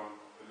already formed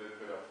a little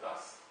bit of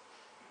dust,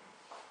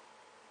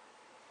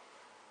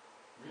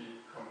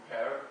 we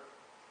compare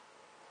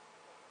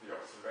the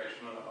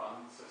observational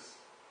abundances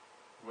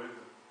with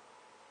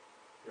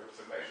the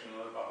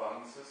observational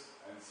abundances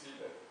and see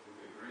that it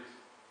agrees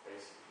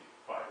basically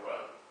quite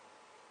well.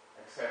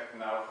 Except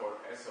now for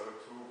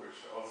SO2,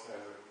 which also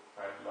has a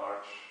quite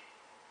large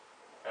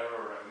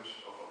error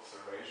range of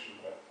observation,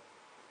 but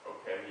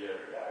okay,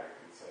 here, yeah,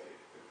 you can say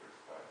it differs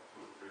by 2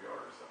 or 3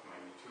 orders of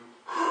magnitude.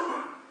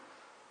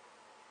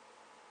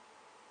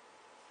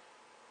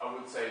 I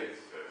would say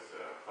it's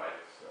quite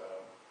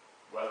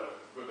a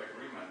good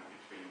agreement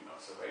between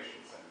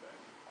observations and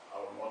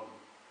our model.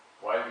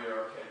 Why we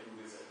are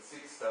taking this at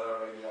 6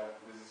 stellar radii,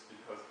 this is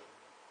because,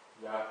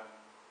 yeah,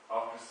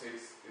 after 6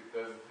 it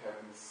doesn't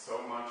happen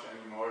so much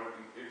anymore,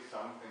 and if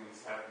something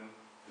is happening,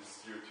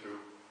 it's due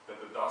to that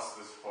the dust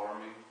is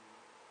forming,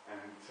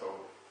 and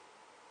so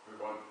we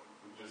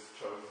just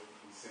chose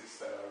the 6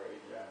 stellar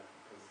radii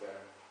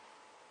because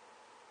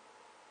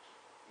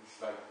it's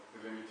like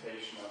the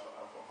limitation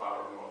of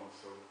our model.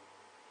 So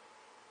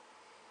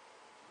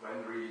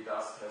when really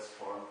dust has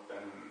formed,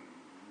 then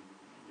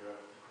you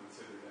have to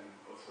consider then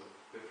also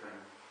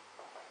different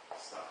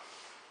stuff.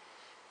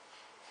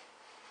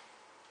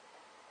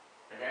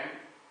 Again,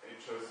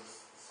 it shows a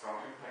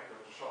strong impact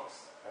of the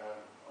shocks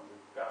on the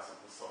gas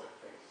and the solid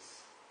phases.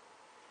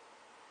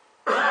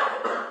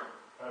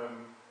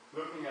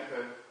 Looking at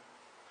the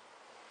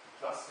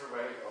cluster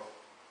weight of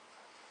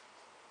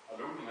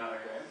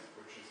alumina again,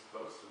 which is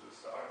close to the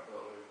star,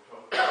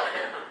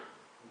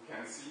 you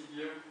can see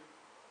here,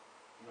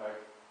 like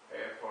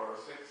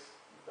AF406,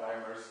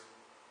 dimers,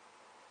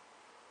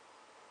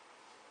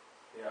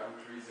 they are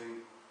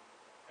increasing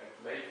at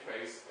late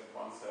phase at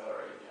 1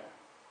 stellar radii.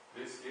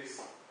 This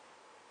is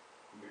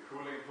the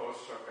cooling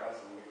post-shock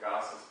gas when the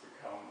gases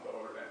become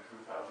lower than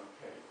 2000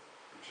 K,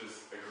 which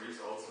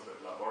agrees also with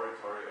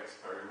laboratory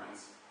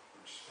experiments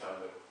which tell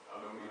that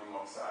aluminum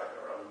oxide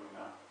or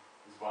alumina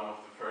is one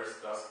of the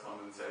first dust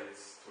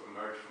condensates to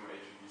emerge from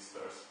HGB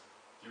stars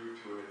due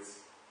to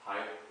its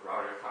high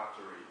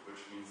rarefactory,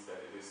 which means that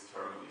it is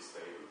thermally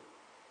stable,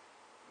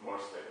 more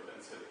stable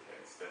than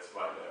silicates. That's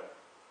why they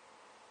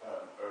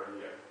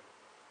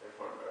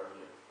form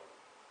earlier.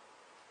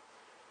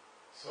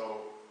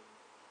 So,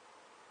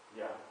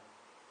 yeah,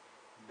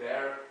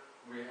 there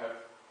we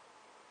have,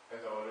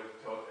 as I already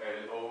taught,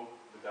 ALO,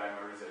 the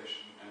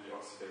dimerization and the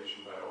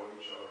oxidation by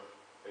O-rich or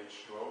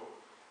H2O.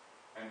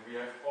 And we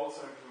have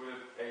also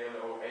included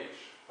ALOH,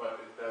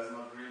 but it does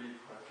not really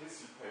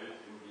participate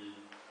in the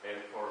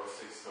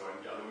AL406, so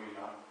in the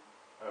alumina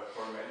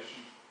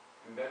formation.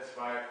 And that's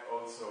why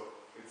also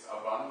its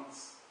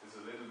abundance is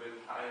a little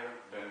bit higher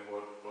than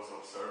what was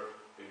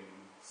observed in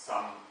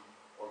some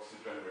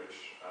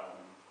oxygen-rich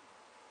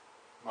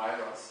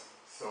miras.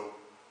 So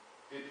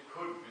it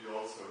could be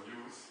also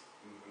used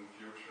in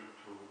future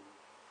to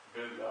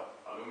build up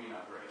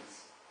alumina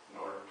grains in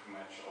order to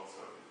match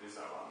also this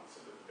abundance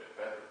a little bit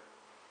better.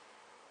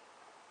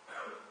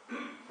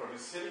 For the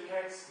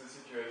silicates, the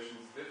situation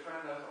is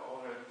different. As I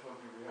already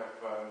told you,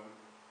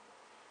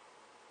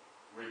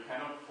 we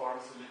cannot form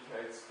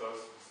silicates close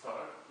to the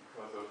star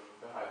because of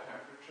the high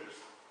temperatures.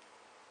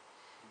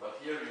 But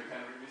here you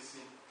can really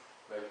see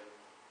that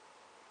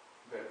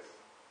the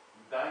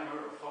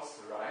dimer of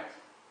forsterite,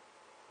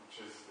 which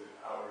is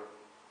our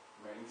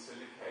main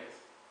silicate,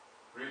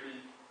 really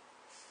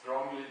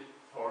strongly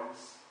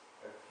forms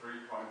at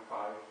 3.5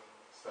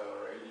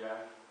 stellar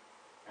radii,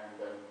 and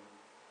then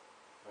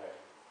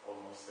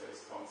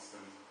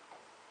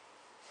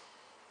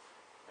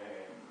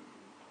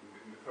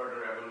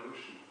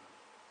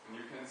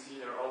can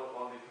see here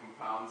all the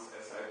compounds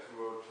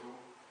Si2O2.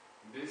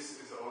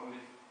 This is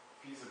only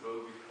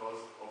feasible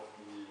because of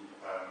the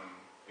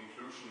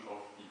inclusion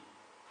of the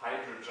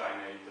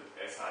hydrogenated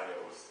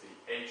SiOs, the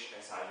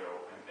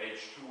HSiO and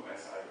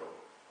H2SiO.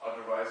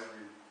 Otherwise,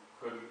 we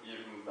couldn't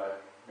even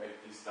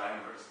make these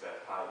dimers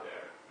that high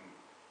there. And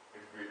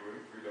if we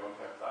don't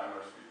have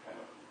dimers, we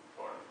cannot even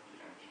form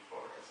the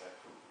Mg4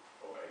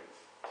 Si2O8.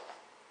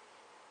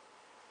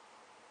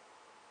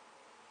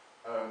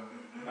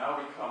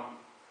 Now we come.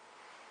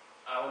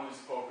 I only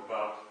spoke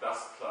about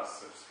dust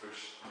clusters,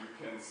 which you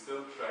can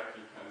still track.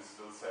 You can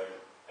still say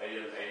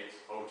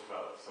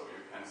Al8O12, so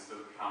you can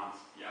still count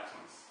the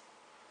atoms.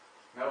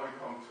 Now we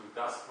come to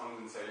dust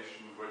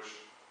condensation,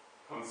 which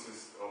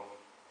consists of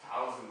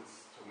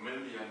thousands to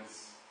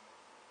millions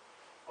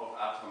of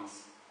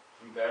atoms.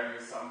 And there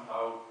you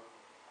somehow,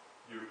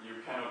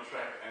 you cannot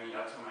track any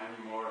atom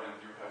anymore,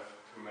 and you have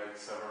to make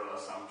several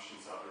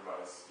assumptions,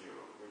 otherwise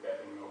you're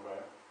getting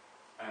nowhere.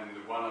 And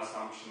one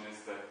assumption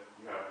is that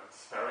you have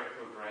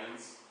spherical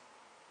grains,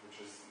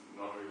 which is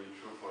not really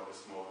true for the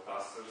small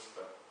clusters,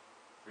 but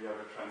we have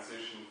a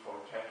transition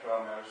for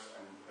tetramers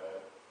and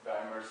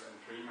dimers and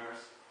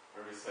trimers,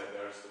 where we say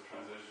there's the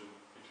transition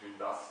between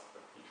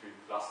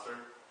cluster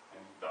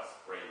and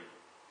dust grain.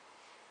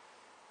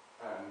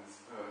 And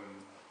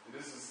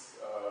this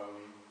is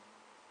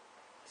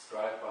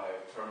described by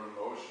thermal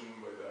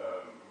motion with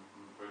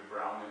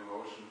Brownian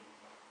motion.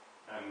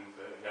 And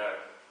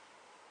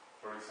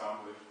for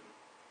example, if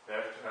they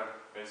have to have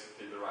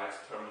basically the right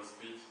thermal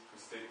speed to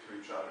stick to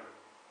each other.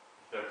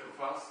 If they're too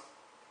fast,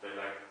 they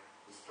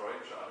destroy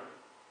each other.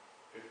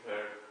 If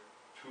they're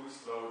too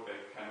slow,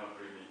 they cannot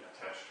really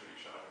attach to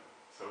each other.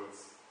 So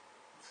it's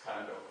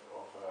kind of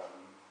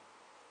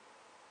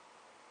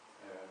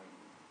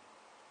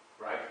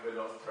right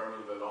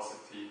thermal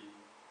velocity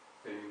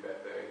thing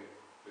that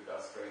the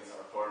dust grains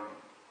are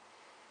forming.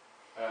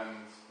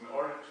 And in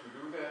order to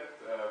do that,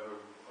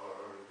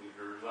 or the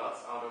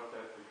results out of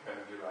that, we can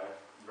derive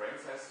grain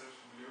size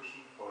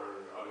distribution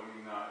for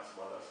alumina as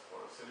well as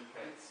for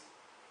silicates.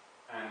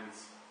 And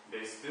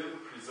they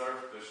still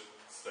preserve the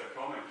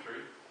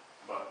stoichiometry,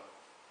 but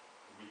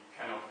we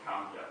cannot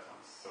count the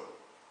atoms. So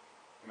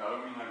in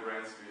alumina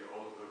grains,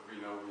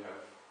 we know we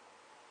have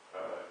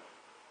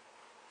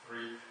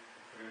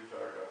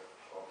three-thirds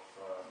of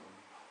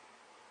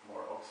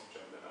more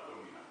oxygen than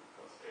alumina,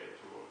 because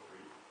A2O3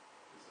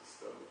 is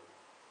still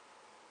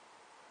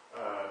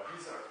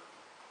preserved.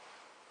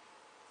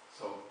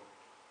 So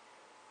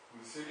in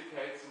the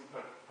silicates in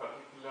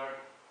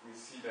particular, we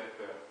see that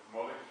the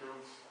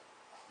molecules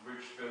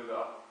which build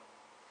up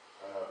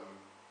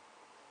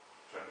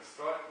which are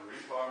destroyed and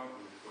reformed,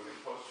 including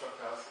post-shock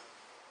gas,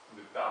 and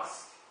the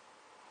dust,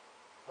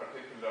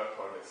 particular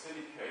for the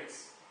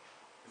silicates,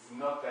 is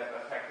not that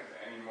affected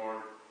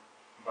anymore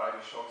by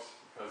the shocks,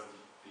 because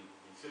the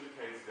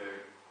silicates,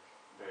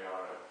 they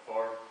are at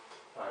 4-5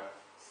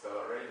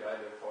 stellar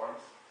radii, they form,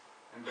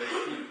 and they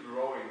keep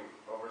growing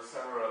over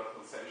several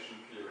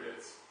pulsation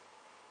periods.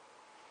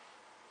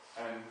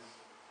 And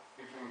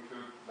if we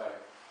include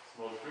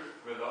small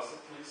drift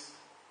velocities,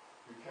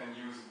 we can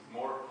use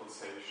more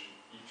pulsation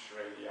each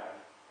radii,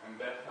 and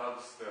that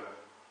helps the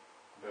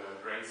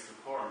grains to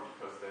form,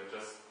 because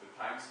the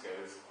time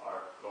scales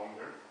are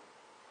longer.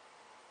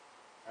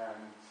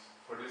 And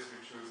for this we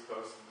choose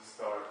close to the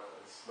star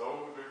a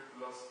slow drift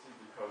velocity,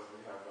 because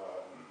we have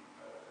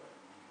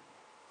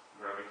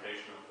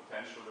gravitational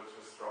potential which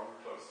is strong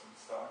close to the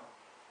star,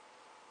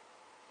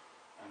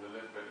 and a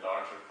little bit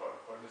larger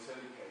for the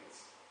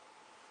silicates.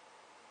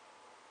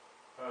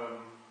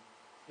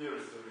 Here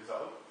is the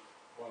result,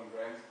 one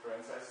grain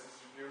size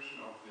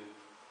distribution of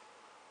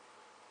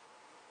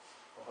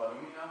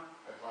alumina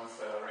at 1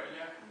 stellar radii,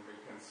 and we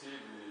can see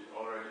we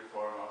already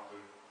form after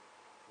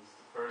this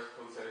the first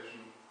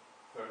pulsation,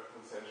 third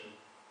pulsation.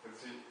 You can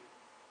see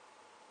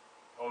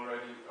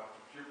already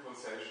after a few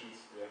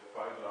pulsations we have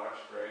quite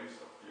large grains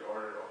of the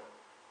order of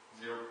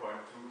 0.2,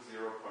 0.3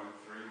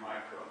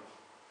 micron,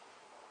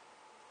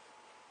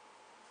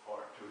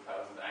 or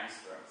 2000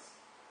 angstroems.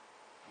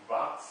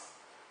 But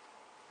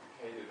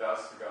the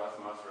dust to gas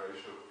mass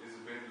ratio is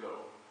a bit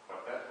low,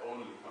 but that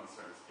only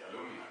concerns the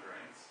alumina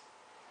grains.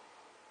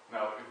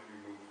 Now, if we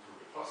move to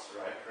the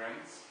forsterite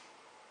grains,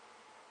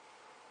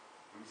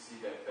 we see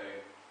that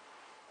they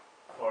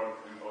formed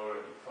in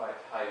already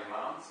quite high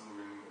amounts,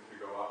 and if we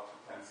go up to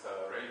 10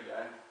 stellar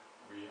radii,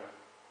 we have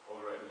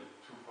already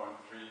 2.3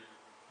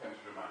 10 to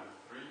the minus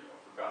 3 of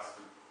the gas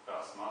to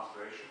gas mass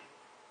ratio,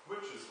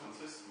 which is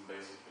consistent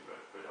basically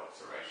with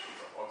observations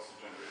of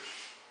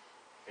oxygen-rich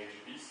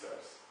AGB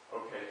stars.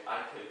 Okay,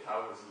 IK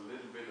tau is a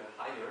little bit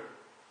higher,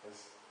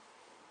 has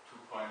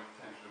 2.10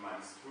 to the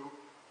minus 2,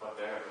 but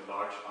they have a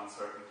large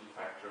uncertainty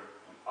factor.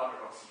 And other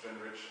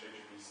oxygen-rich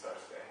AGB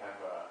stars, they have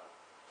a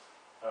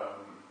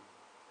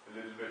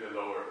little bit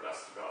lower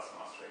dust to gas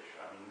mass ratio.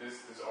 I mean,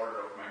 this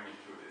order of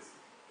magnitude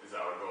is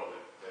our goal,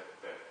 that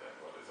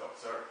what is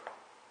observed.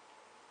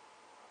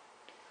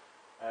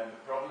 And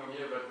the problem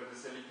here with the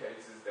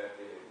silicates is that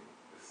the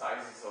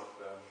sizes of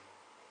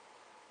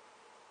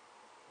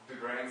the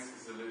grains grains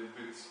is a little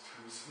bit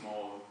too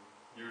small.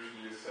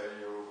 Usually you say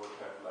you would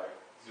have like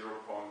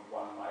 0.1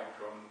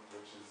 micron,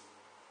 which is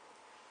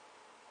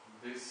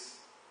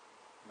this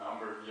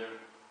number here,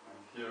 and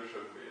here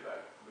should be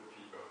like the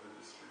peak of the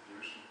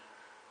distribution.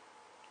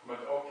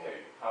 But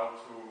okay, how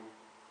to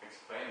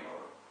explain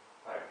or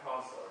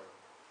bypass or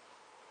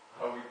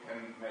how we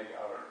can make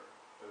our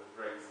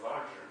grains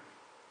larger?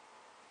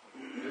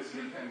 This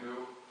we can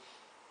do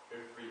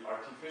if we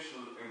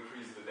artificially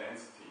increase the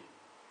density.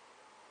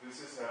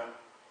 This is a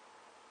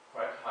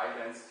quite high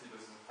density.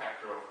 This is a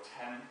factor of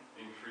 10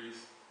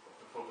 increase of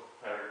the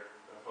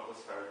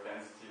photospheric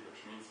density,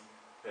 which means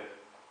that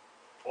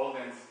all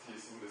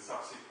densities in the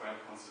subsequent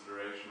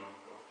consideration of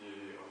the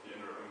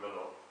inner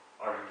envelope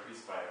are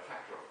increased by a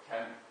factor of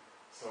 10.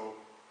 So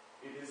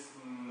it is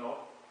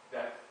not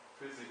that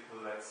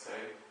physical, let's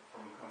say,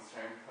 from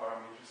constraint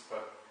parameters,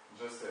 but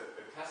just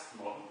a test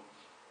model.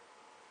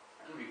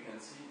 And we can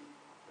see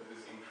that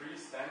this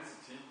increased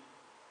density,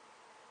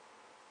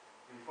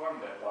 we form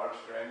that large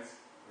grains,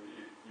 we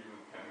even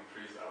can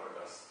increase our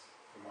dust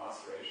to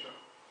mass ratio.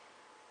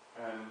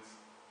 And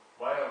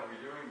why are we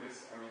doing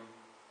this? I mean,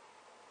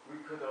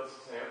 we could also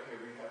say,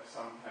 okay, we have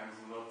sometimes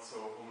not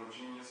so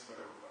homogeneous,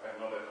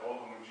 not at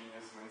all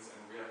homogeneous winds,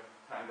 and we have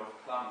kind of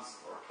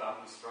clumps or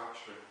clumpy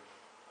structure.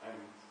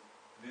 And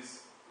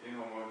this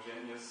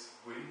inhomogeneous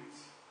wind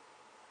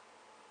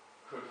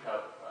could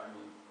help. I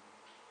mean,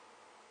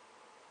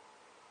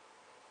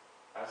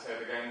 I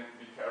said again,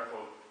 be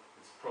careful,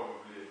 it's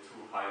probably a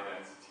too high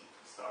density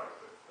to start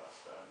with, but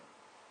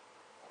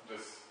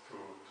just to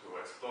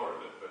explore a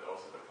little bit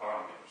also the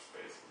parameter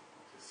space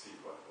to see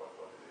what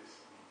it is.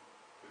 I mean,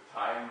 the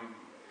time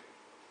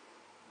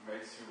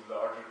makes you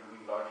larger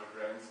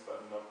grains,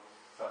 but not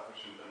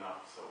sufficient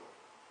enough, so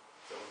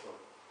it's also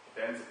a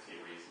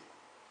density reason.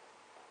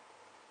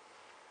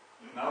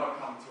 Now I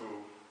come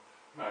to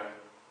my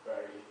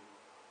very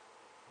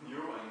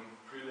new and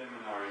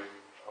preliminary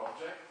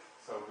object.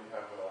 So we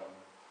have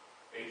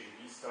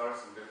AGB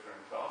stars in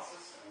different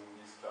classes, and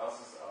these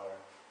classes are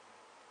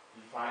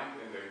defined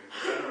in the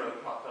general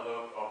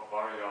catalog of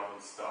variable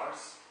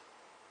stars,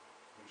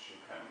 which you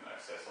can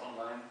access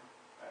online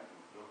and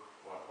look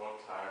what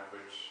type,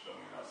 which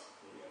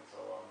luminosity, and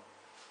so on.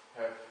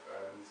 Have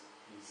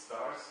these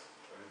stars,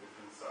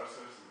 different star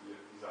sources.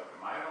 These are the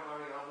Meyer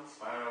variables.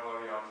 Meyer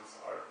variables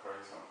are, for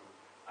example,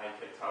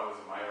 IK tau is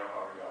a Meyer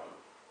variable.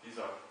 These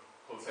are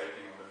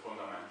pulsating in the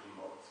fundamental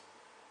modes.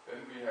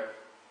 Then we have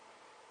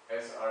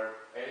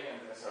SRA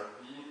and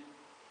SRB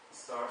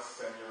stars,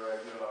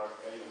 semi-regular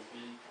A and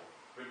B,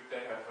 but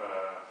they have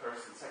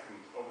first and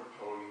second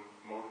overtone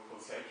mode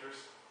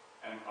pulsators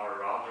and are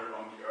rather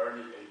on the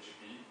early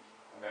AGB.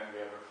 And then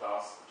we have a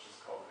class which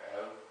is called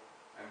L,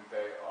 and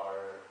they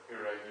are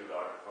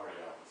irregular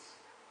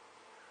variables.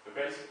 The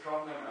basic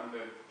problem on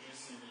the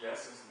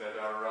GCVS is that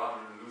they are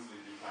rather loosely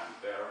defined.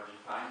 They are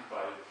defined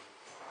by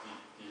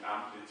the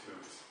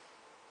amplitude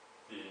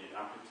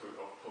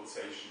of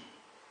pulsation.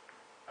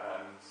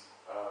 And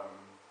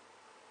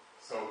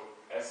so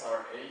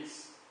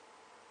SRAs,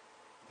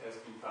 it has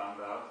been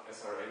found out,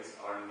 SRAs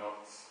are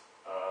not,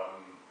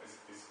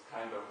 is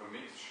kind of a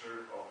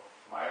mixture of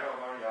Meyer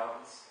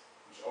variables,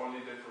 which only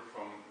differ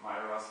from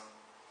Meyers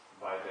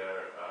by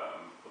their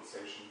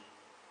pulsation,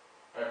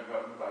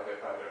 by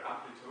their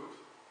amplitude,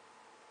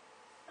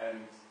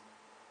 and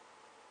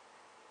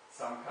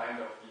some kind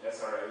of the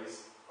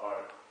SRAs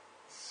are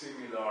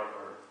similar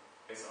or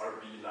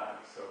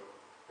SRB-like. So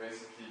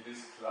basically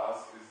this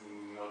class is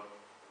not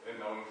a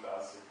known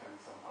class. You can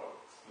somehow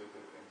split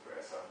it into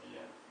SRB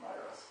and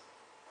Meyers.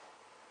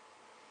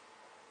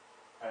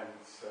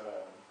 And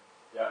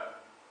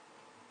yeah,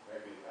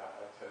 maybe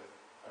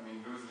I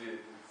mean loosely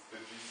the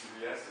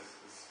GCVS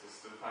is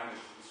defined.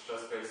 It's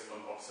just based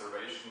on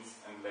observations,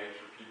 and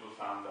later people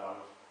found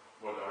out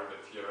what are the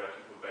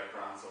theoretical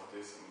backgrounds of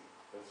this, and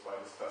that's why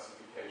this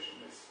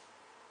classification is,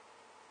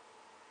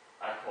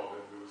 I call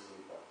it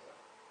loosely, but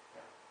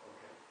yeah,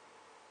 okay.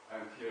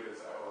 And here,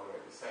 as I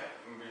already said,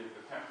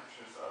 the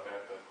temperatures are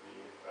that we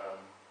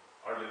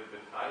are a little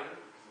bit higher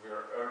because we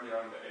are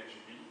earlier in the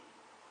AGB.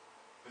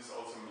 This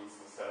also means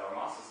the stellar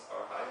masses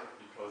are higher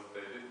because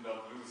they did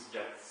not lose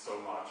yet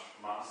so much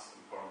mass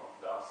in form of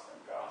dust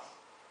and gas.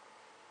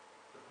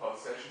 The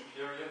pulsation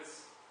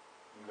periods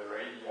in the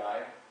radii,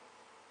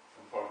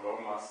 and for low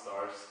mass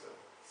stars, the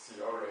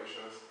CO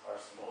ratios are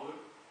smaller.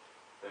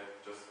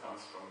 That just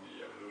comes from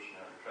the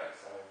evolutionary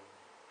tracks I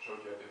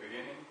showed you at the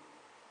beginning.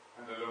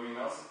 And the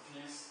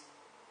luminosities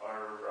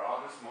are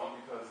rather small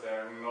because they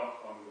are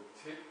not on the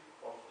tip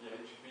of the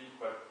AGB,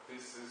 but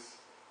this is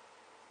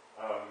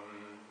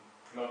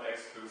not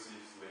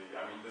exclusively.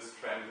 I mean, this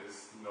trend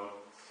is not,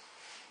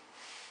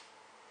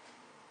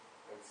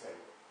 let's say,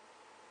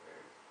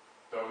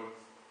 don't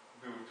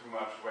do too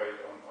much weight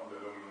on the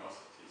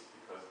luminosities,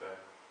 because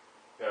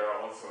there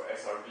are also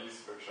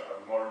SRBs which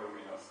are more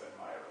luminous than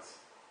Meyers,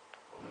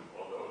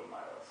 although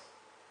Meyers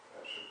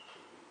should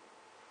be.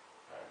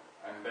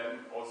 And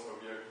then also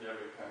here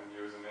we can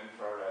use an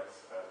infrared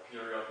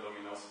period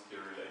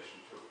luminosity relation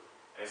to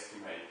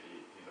estimate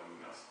the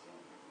luminosity.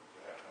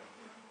 You have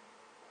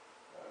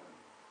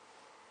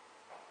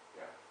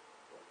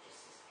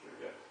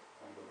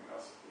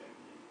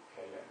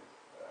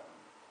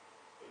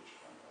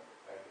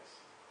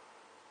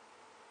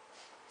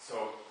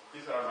So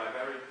these are my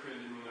very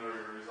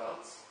preliminary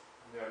results.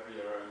 We have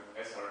here an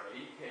SRA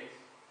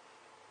cake,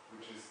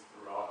 which is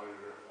rather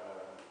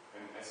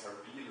an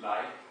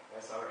SRB-like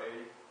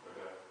SRA with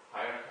a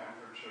higher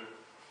temperature.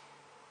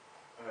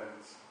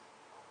 And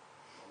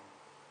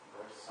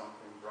there's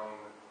something wrong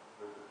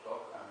with the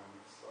plot. I'm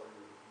sorry,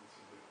 you can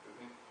see the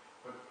thing.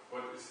 But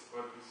what we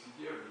see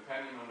here,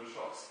 depending on the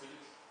shock speed,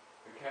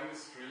 the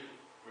chemistry,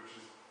 which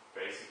is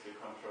basically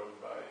controlled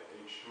by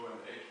H2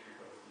 and H,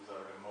 because these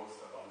are the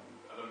most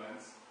abundant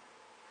elements.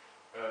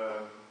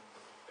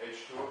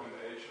 H2 and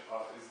H is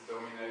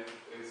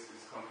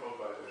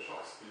controlled by the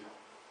shock speed.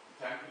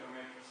 10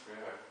 kilometers, we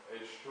have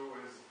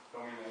H2 is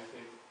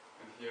dominating,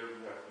 and here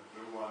we have the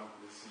blue one,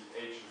 you see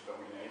H is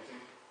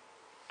dominating,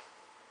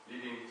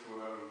 leading to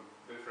a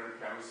different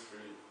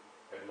chemistry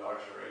at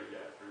larger radii,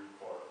 3,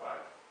 4, 5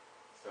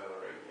 stellar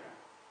radii.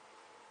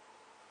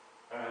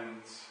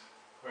 And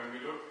when we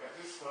look at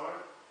this star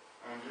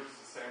and use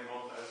the same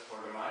model as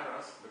for the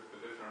Miras with the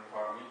different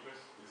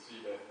parameters, you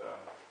see that the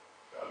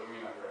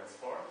alumina grains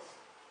forms,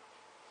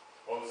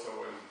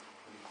 also in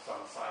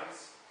some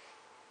size,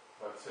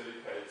 but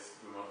silicates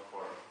do not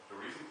form. The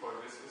reason for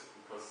this is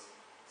because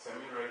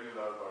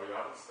semi-regular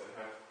variables that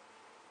have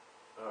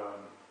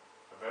a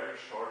very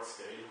short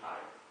scale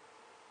height.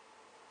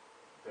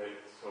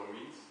 That so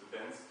means the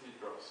density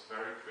drops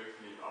very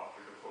quickly after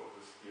the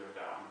photosphere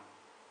down.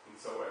 And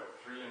so at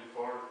 3 and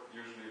 4,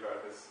 usually where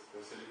the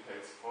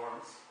silicates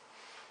forms,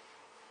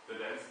 the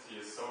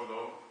density is so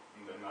low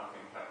that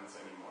nothing happens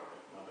anymore,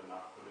 that not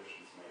enough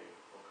collisions may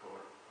occur.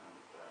 And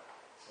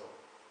so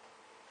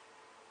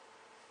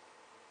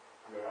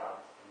we're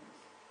out.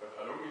 But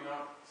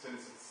alumina,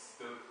 since it's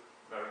still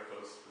very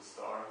close to the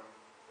star,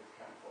 it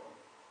can form.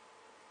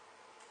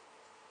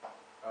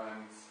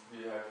 And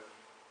we have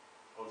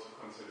also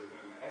considered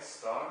an S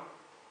star,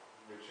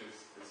 which is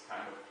this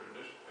kind of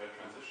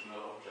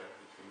transitional object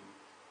between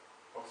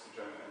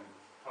oxygen and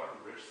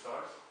carbon-rich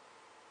stars.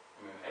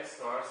 And in S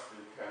stars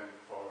we can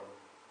form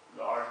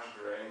large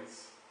grains,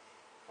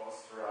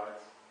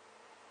 forsterite,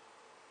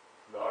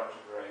 large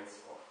grains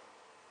of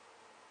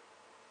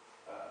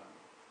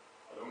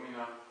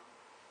alumina,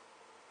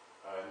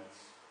 and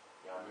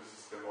yeah, this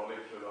is the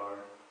molecular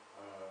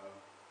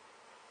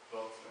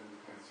plot, and you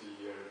can see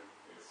here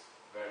it's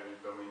very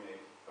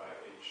dominated by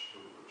H2,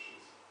 which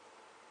is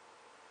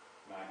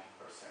 90%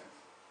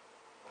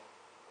 of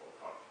all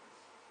particles.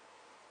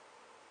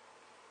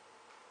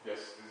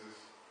 Yes, this is,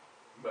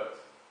 but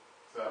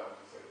so I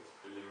want to say it's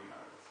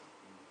preliminary,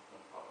 it's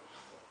not published.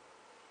 So.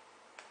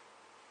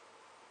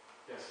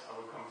 Yes, I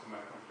will come to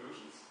my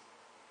conclusions.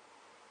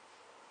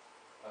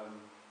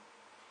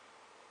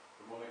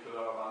 The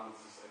molecular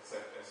abundances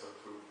except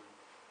SO2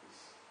 is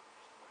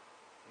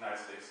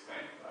nicely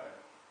explained by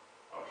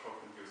our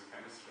shock-induced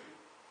chemistry.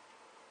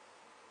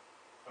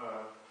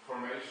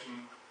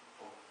 Formation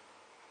of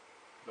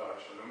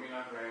large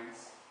alumina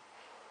grains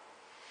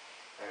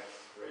at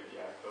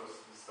radii close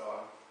to the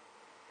star,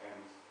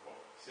 and of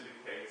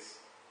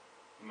silicates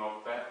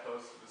not that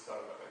close to the star,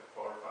 but at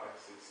 4, 5,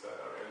 6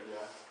 stellar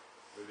radii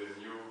with a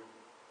new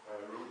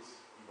route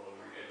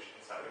involving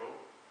HSiO,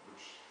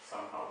 which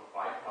somehow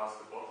bypass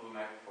the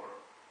bottleneck for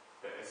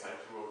the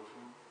Si2O2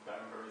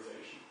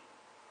 dimerization.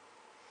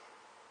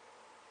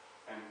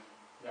 And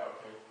yeah,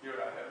 okay, here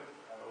I have it.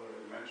 I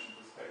already mentioned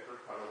this paper,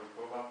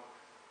 Karavikova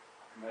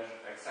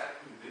measured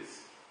exactly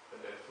this, that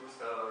at 2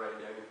 stellar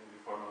radii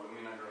we form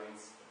alumina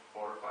grains, at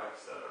 4 or 5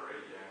 stellar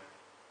radii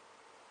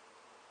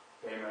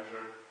they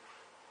measure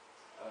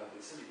the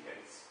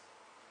silicates.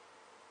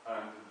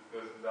 And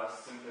the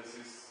dust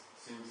synthesis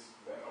seems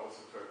then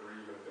also to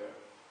agree with the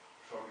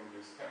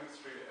shock-induced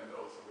chemistry and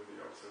also with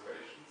the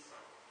observations.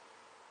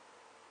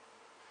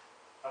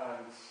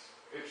 And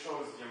it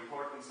shows the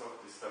importance of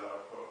the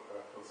stellar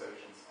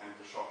pulsations and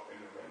the shock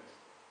in the wind.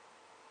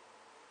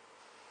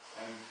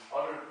 And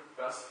other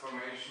dust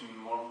formation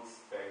models,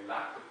 they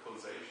lack the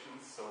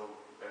pulsations, so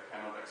they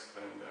cannot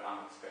explain the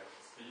unexpected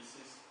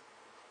species.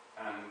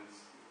 And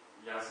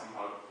yeah,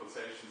 somehow the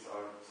pulsations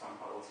are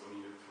somehow also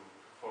needed to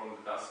form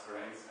the dust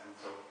grains, and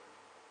so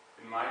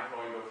in my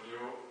point of view,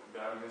 they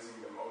are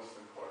missing the most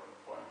important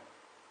point.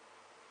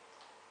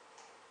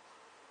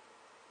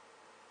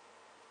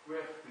 We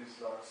have these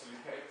large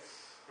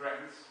silicates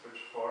grains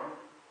which form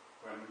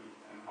when we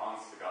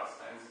enhance the gas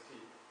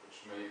density,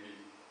 which may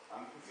be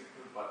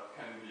unphysical but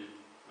can be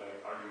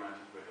like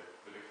argumented with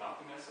the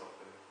clumpiness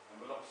of the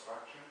envelope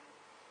structure.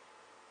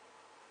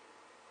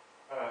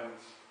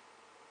 And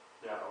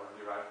yeah, our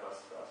derived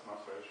dust to gas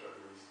mass ratio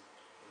agrees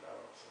with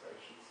our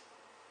observations.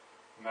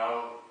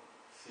 Now,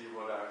 see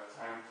what I have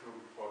time to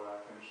before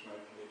I finish my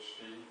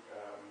PhD.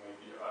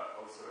 Maybe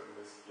also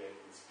investigate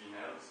in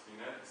spinel.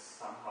 Spinel is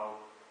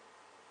somehow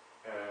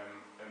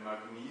a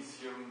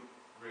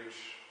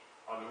magnesium-rich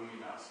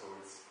alumina, so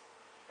it's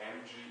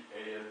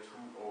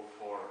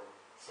MgAl2O4.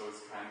 So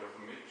it's kind of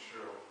a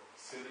mixture of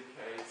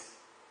silicates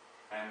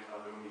and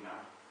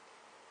alumina.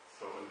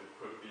 So it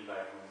could be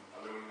like when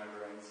alumina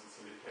grains and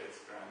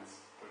silicates grains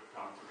would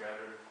come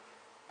together,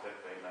 that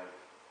they like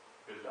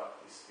build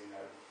up this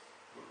spinel.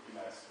 Would be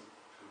nice to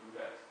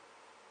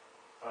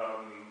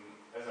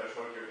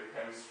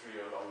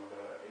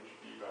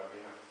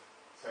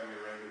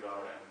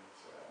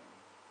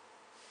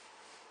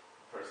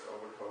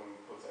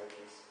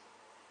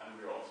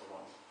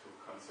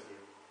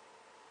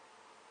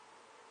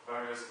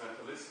various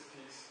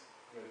metallicities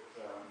with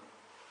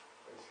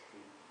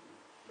basically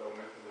low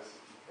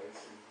metallicity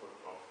case input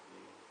of the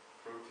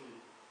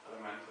fruity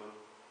elemental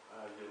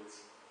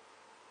yields.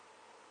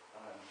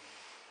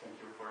 Thank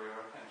you for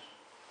your attention.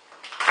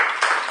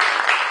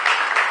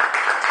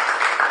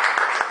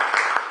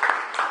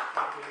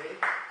 Okay.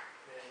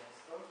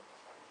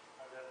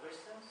 Are there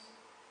questions?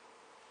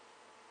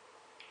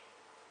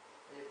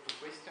 I have two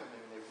questions,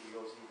 and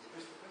because the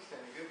first question,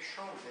 you have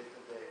shown that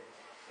the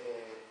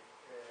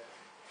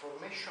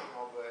formation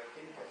of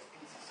chemical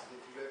species that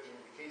you have in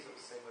the case of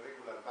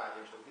semi-regular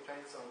variable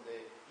depends on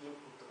the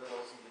input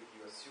velocity that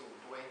you assume,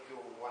 20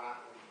 or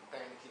 10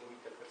 km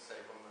per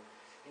second.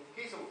 In the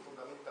case of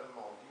fundamental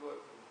mode, you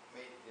have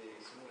made the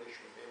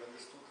simulation, you have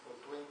understood for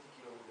 20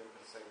 km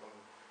per second.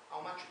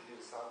 How much the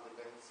result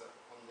depends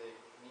on the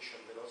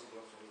initial velocity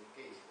also in the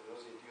case, the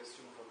velocity that you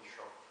assume for the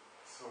shock?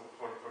 So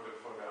for the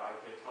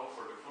IK12,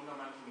 for the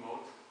fundamental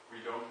mode, we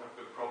don't have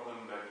the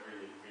problem that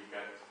we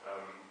get,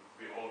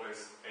 we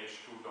always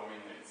H2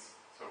 dominates.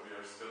 So we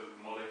are still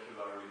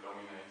molecularly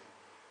dominated.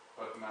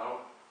 But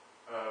now,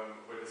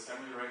 with the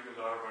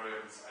semi-regular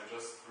variables, I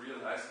just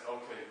realized,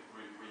 okay,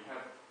 we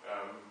have,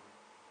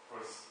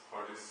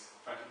 for this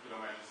 20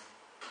 kilometers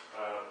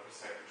per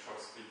second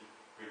shock speed,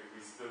 we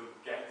still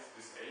get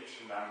this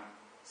H, and I'm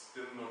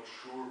still not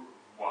sure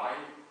why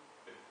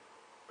it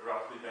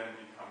roughly then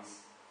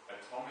becomes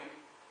atomic,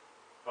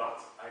 but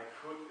I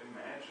could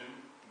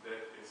imagine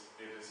that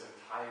it is a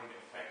time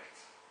effect.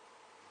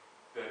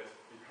 That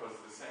because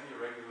the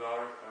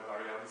semi-regular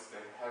variables, they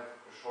have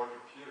shorter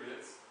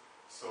periods,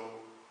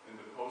 so in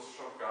the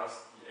post-shock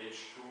gas, the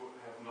H2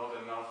 have not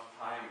enough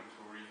time to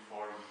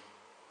reform,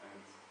 and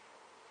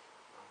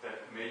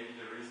that may be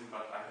the reason,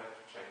 but I have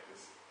to check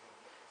this.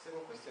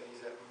 Second question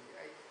is, I'm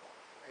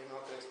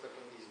not an expert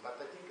on this,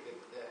 but I think that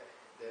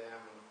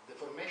the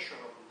formation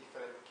of the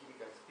different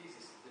chemical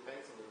species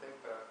depends on the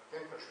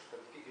temperature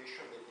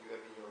stratification that you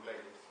have in your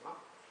layers, no?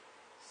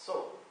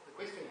 So, the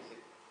question is,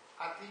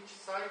 at each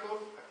cycle,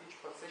 at each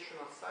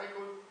pulsational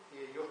cycle,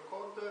 your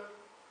code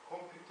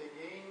compute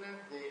again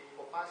the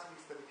opacity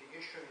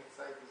stratification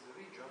inside this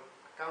region,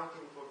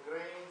 accounting for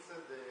grains,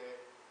 the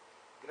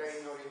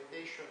grain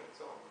orientation, and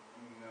so on.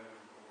 No,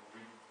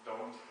 we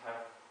don't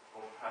have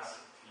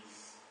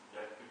opacities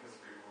yet because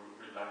we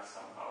rely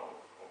somehow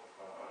of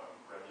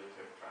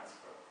radiative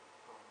transfer.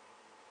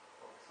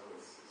 So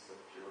it's a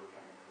pure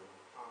chemical.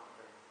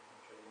 Okay.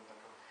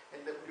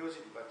 And the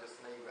curiosity, but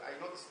just naive, I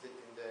noticed that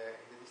in the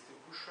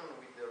distribution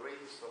with the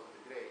radius of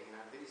the grain,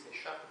 there is a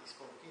sharp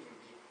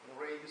discontinuity in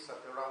radius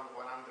at around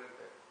 100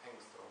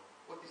 angstrom.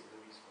 What is the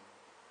reason?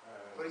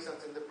 For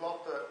instance, in the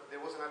plot, there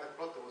was another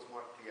plot that was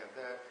more clear.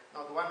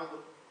 Now the one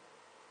on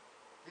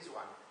this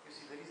one, you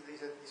see there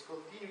is a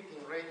discontinuity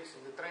in radius,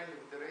 in the trend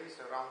with the radius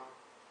around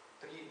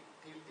 30,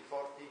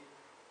 40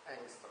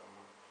 angstrom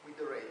with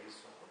the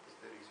radius. What is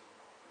the reason?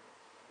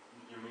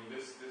 You mean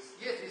this?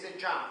 Yes, it's a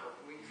jump.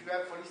 If you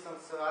have, for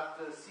instance, at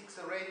 6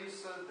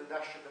 radius,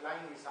 the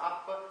line is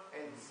up,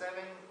 and 7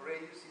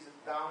 radius is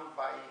down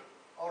by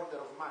order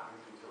of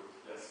magnitude.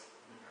 Yes,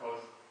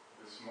 because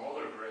the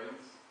smaller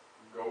grains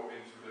go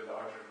into the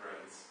larger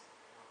grains.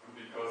 And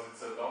because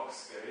it's a log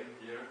scale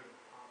here,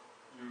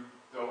 you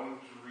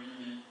don't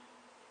really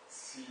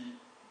see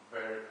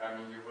where,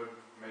 you would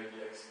maybe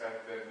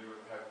expect that you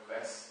would have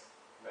less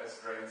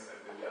grains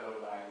at the yellow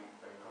line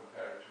than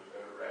compared to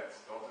the red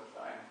dotted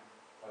line,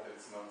 but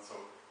it's not so.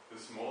 The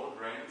small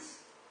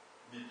grains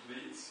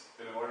deplete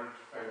in order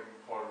to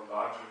form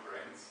larger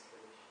grains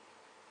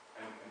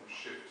and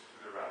shift to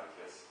the right,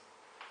 yes.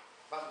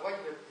 But why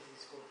is this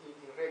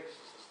discontinuity in radius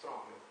so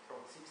strong,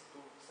 from 6 to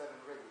 7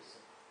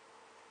 radius?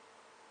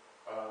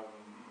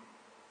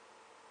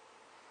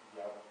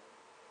 Yeah.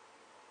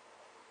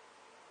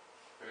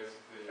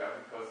 Basically, yeah,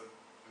 because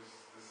this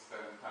is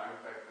then time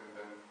effect, and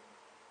then,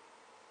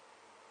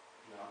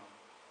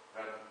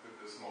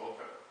 the small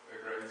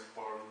grains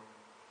form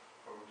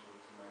to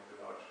make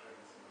the large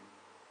grains.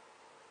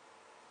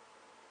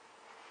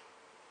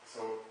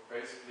 So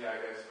basically, I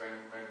guess when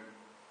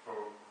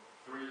for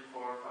 3,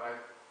 4, 5,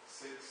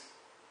 6,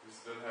 we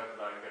still have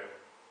like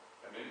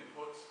an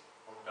input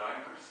of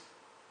dimers,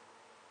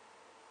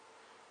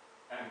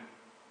 and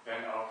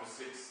then after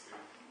 6,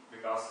 the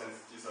gas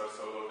densities are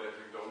so low that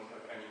you don't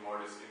have any more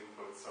this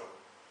input. So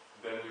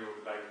then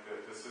you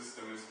the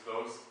system is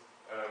closed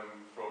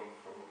from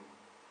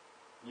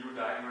new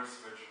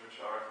dimers which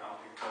are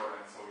accounting for,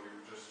 and so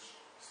you just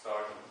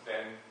start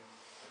then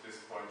at this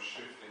point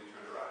shifting to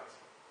the right.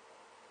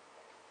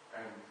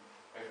 And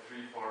at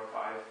 3, 4,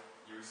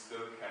 5 you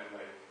still can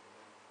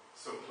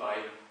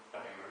supply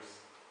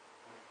dimers.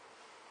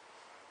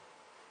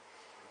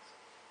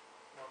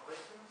 More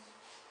questions?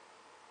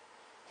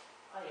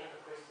 I have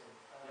a question.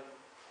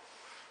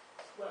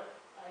 Well,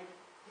 I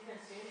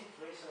didn't see any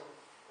trace of,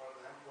 for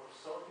example,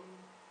 sodium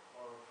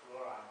or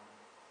fluorine.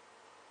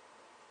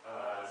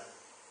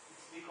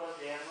 It's because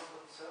they are not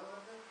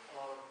observed,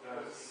 or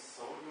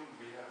sodium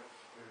we have.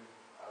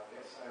 I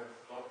guess I have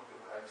thought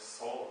that I've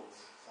solved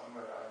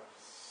somewhere. I've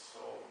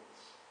solved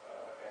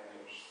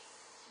NHC.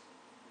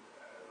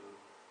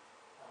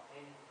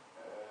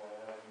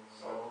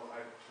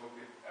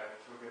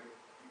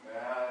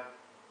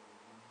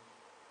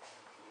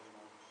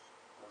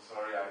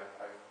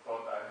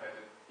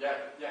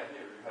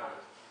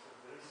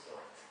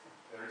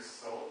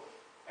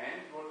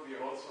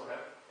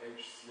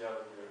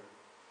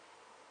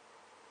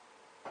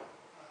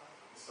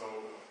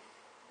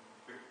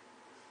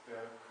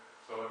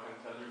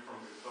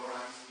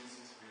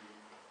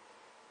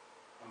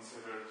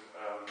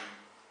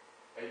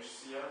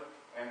 HCl,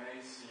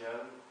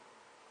 NaCl,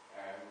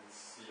 and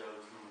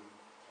Cl2.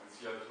 And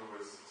Cl2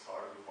 is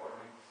hardly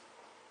forming,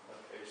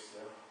 but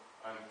HCl.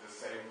 And the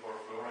same for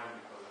fluorine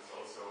because it's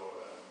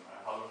also a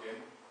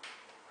halogen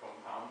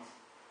compound.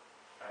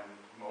 And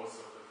most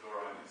of the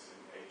fluorine is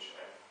in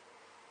HF.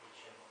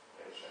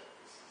 HF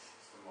is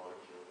the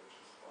molecule which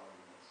is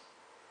forming this.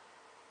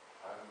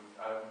 I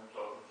haven't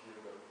plotted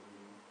here, but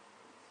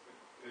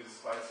it is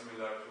quite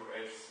similar to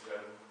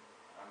HCl